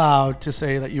not allowed to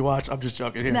say that you watch. I'm just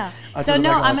joking. Here. No. I So took it no,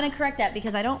 back I'm off. gonna correct that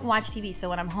because I don't watch TV. So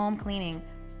when I'm home cleaning,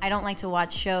 I don't like to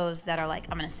watch shows that are like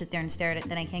I'm gonna sit there and stare at it,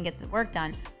 then I can't get the work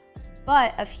done.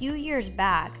 But a few years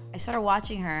back, I started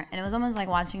watching her, and it was almost like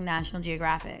watching National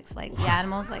Geographics, like the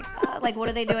animals, like what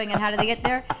are they doing and how did they get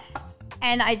there?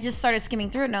 And I just started skimming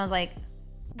through it, and I was like,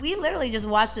 we literally just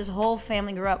watched this whole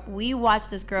family grow up. We watched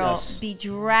this girl Yes. be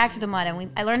dragged through the mud,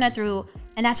 and I learned that through,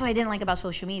 and that's what I didn't like about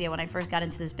social media when I first got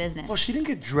into this business. Well, she didn't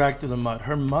get dragged through the mud.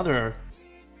 Her mother,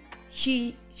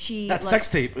 She that sex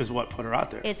tape is what put her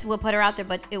out there. It's what put her out there,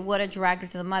 but it would have dragged her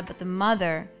to the mud. But the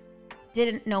mother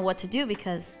didn't know what to do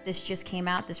because this just came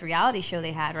out, this reality show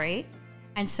they had, right?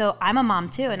 And so I'm a mom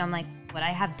too, and I'm like, would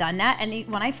I have done that? And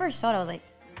when I first saw it, I was like,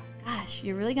 gosh,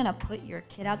 you're really gonna put your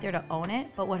kid out there to own it?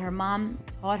 But what her mom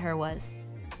taught her was,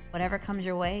 whatever comes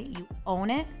your way, you own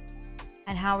it,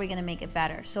 and how are we gonna make it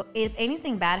better? So if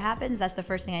anything bad happens, that's the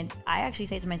first thing I actually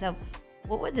say to myself,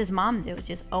 what would this mom do?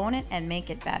 Just own it and make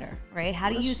it better, right? How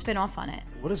do you spin off on it?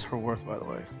 What is her worth, by the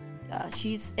way?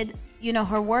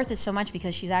 Her worth is so much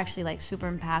because she's actually like super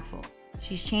impactful.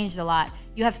 She's changed a lot.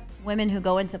 You have women who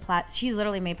go into she's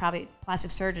literally made probably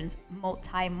plastic surgeons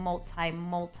multi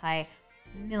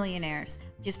millionaires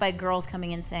just by girls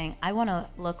coming in saying, I want to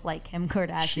look like Kim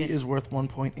Kardashian. She is worth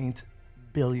 1.8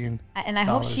 billion. And I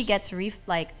hope she gets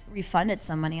refunded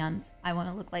some money on I want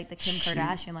to look like the Kim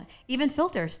Kardashian. Like even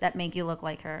filters that make you look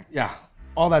like her. Yeah,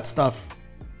 all that stuff.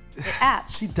 The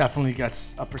apps. She definitely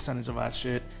gets a percentage of that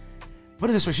shit. Put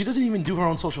it this way, she doesn't even do her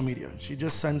own social media. She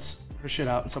just sends her shit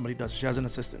out and somebody does it. She has an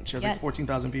assistant. She has like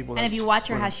 14,000 people. And if you watch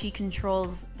her, how she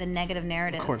controls the negative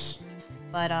narrative. Of course.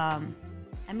 But I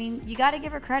mean, you got to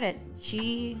give her credit.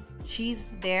 She's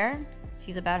there.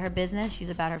 She's about her business. She's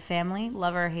about her family.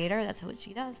 Love her or hate her. That's what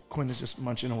she does. Quinn is just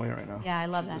munching away right now. Yeah, I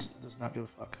love that. Just does not give a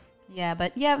fuck. Yeah,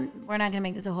 but yeah, we're not gonna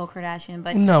make this a whole Kardashian.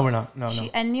 But No, we're not. No.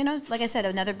 And like I said,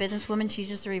 another businesswoman. She's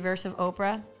just the reverse of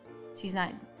Oprah. She's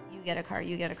not. You get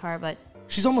a car, but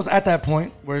She's almost at that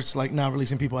point where it's like now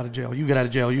releasing people out of jail. You get out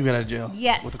of jail. You get out of jail.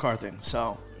 Yes. With the car thing.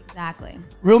 So. exactly.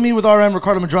 Real Me with RM,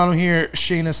 Ricardo Medrano here,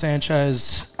 Shayna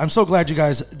Sanchez. I'm so glad you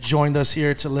guys joined us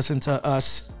here to listen to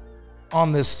us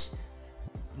on this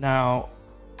now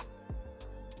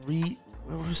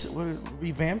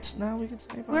revamped now we can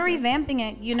say about We're that? revamping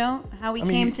it. You know how we I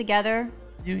mean, came together.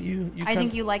 I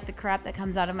think you like the crap that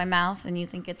comes out of my mouth and you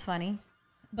think it's funny,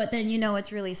 but then you know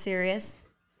it's really serious.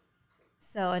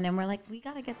 So, and then we're like, we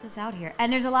got to get this out here.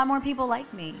 And there's a lot more people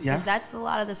like me. Yeah. Because that's a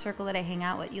lot of the circle that I hang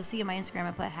out with. You'll see in my Instagram,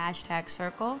 I put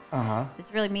 #circle. Uh-huh.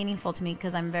 It's really meaningful to me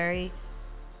because I'm very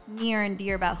near and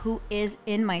dear about who is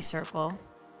in my circle,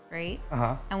 right?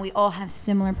 Uh-huh. And we all have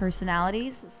similar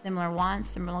personalities, similar wants,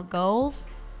 similar goals.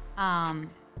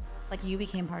 Like you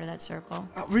became part of that circle.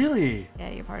 Really? Yeah,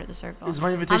 you're part of the circle. Is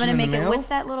my invitation I'm gonna in the make it. mail? What's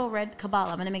that little red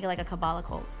Kabbalah? I'm gonna make it like a Kabbalah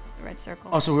cult, the red circle.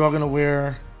 Oh, so we're all gonna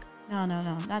wear. No,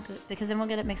 not because then we'll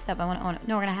get it mixed up. I want to own it.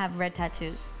 No, we're gonna have red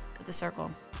tattoos with the circle.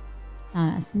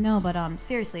 No, but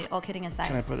seriously, all kidding aside,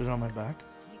 Can I put it on my back?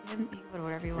 you can put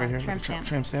whatever you Right want. here. Tram Like stamp.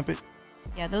 Tram stamp it.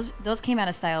 Yeah, those came out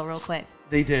of style real quick.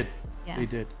 They did. Yeah, They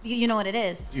did. You know what it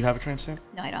is? Do you have a tram stamp?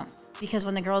 No, I don't. Because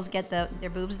when the girls get their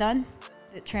boobs done,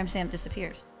 the tram stamp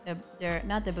disappears. They're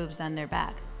not their boobs done, their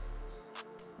back.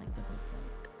 Like the boobs done.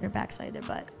 Their backside, their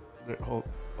butt.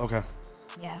 Okay.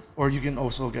 Yeah. Or you can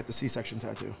also get the C-section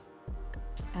tattoo.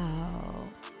 Oh.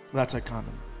 That's like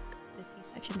common.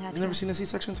 C-section tattoo. You never seen a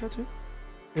C-section tattoo?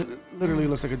 It literally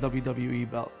looks like a WWE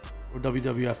belt or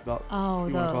WWF belt. Oh,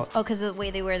 you wanna call those. it. Oh, because of the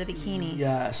way they wear the bikini.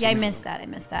 Yes. Yeah, I missed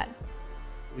that.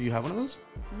 Will you have one of those?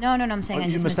 No, I'm saying Oh, I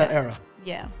you just missed that era.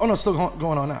 Yeah, Oh no, it's still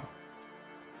going on now.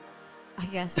 I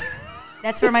guess.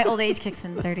 That's where my old age kicks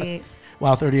in, 38.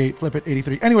 Wow, 38, flip it,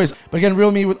 83. Anyways, but again,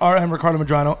 Real Me with RM, Ricardo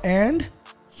Madrano, and...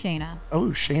 Shayna. Oh,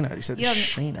 Shayna. You said You don't-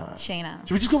 Shayna. Shayna.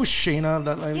 Should we just go with Shayna?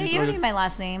 Yeah, you don't need my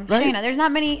last name. Right? Shayna. There's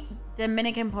not many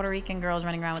Dominican, Puerto Rican girls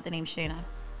running around with the name Shayna.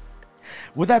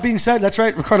 With that being said, that's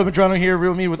right. Ricardo Madrano here,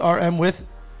 Real Me with RM with...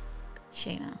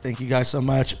 Shayna. Thank you guys so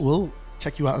much. We'll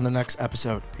check you out in the next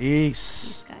episode.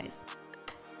 Peace. Peace, guys.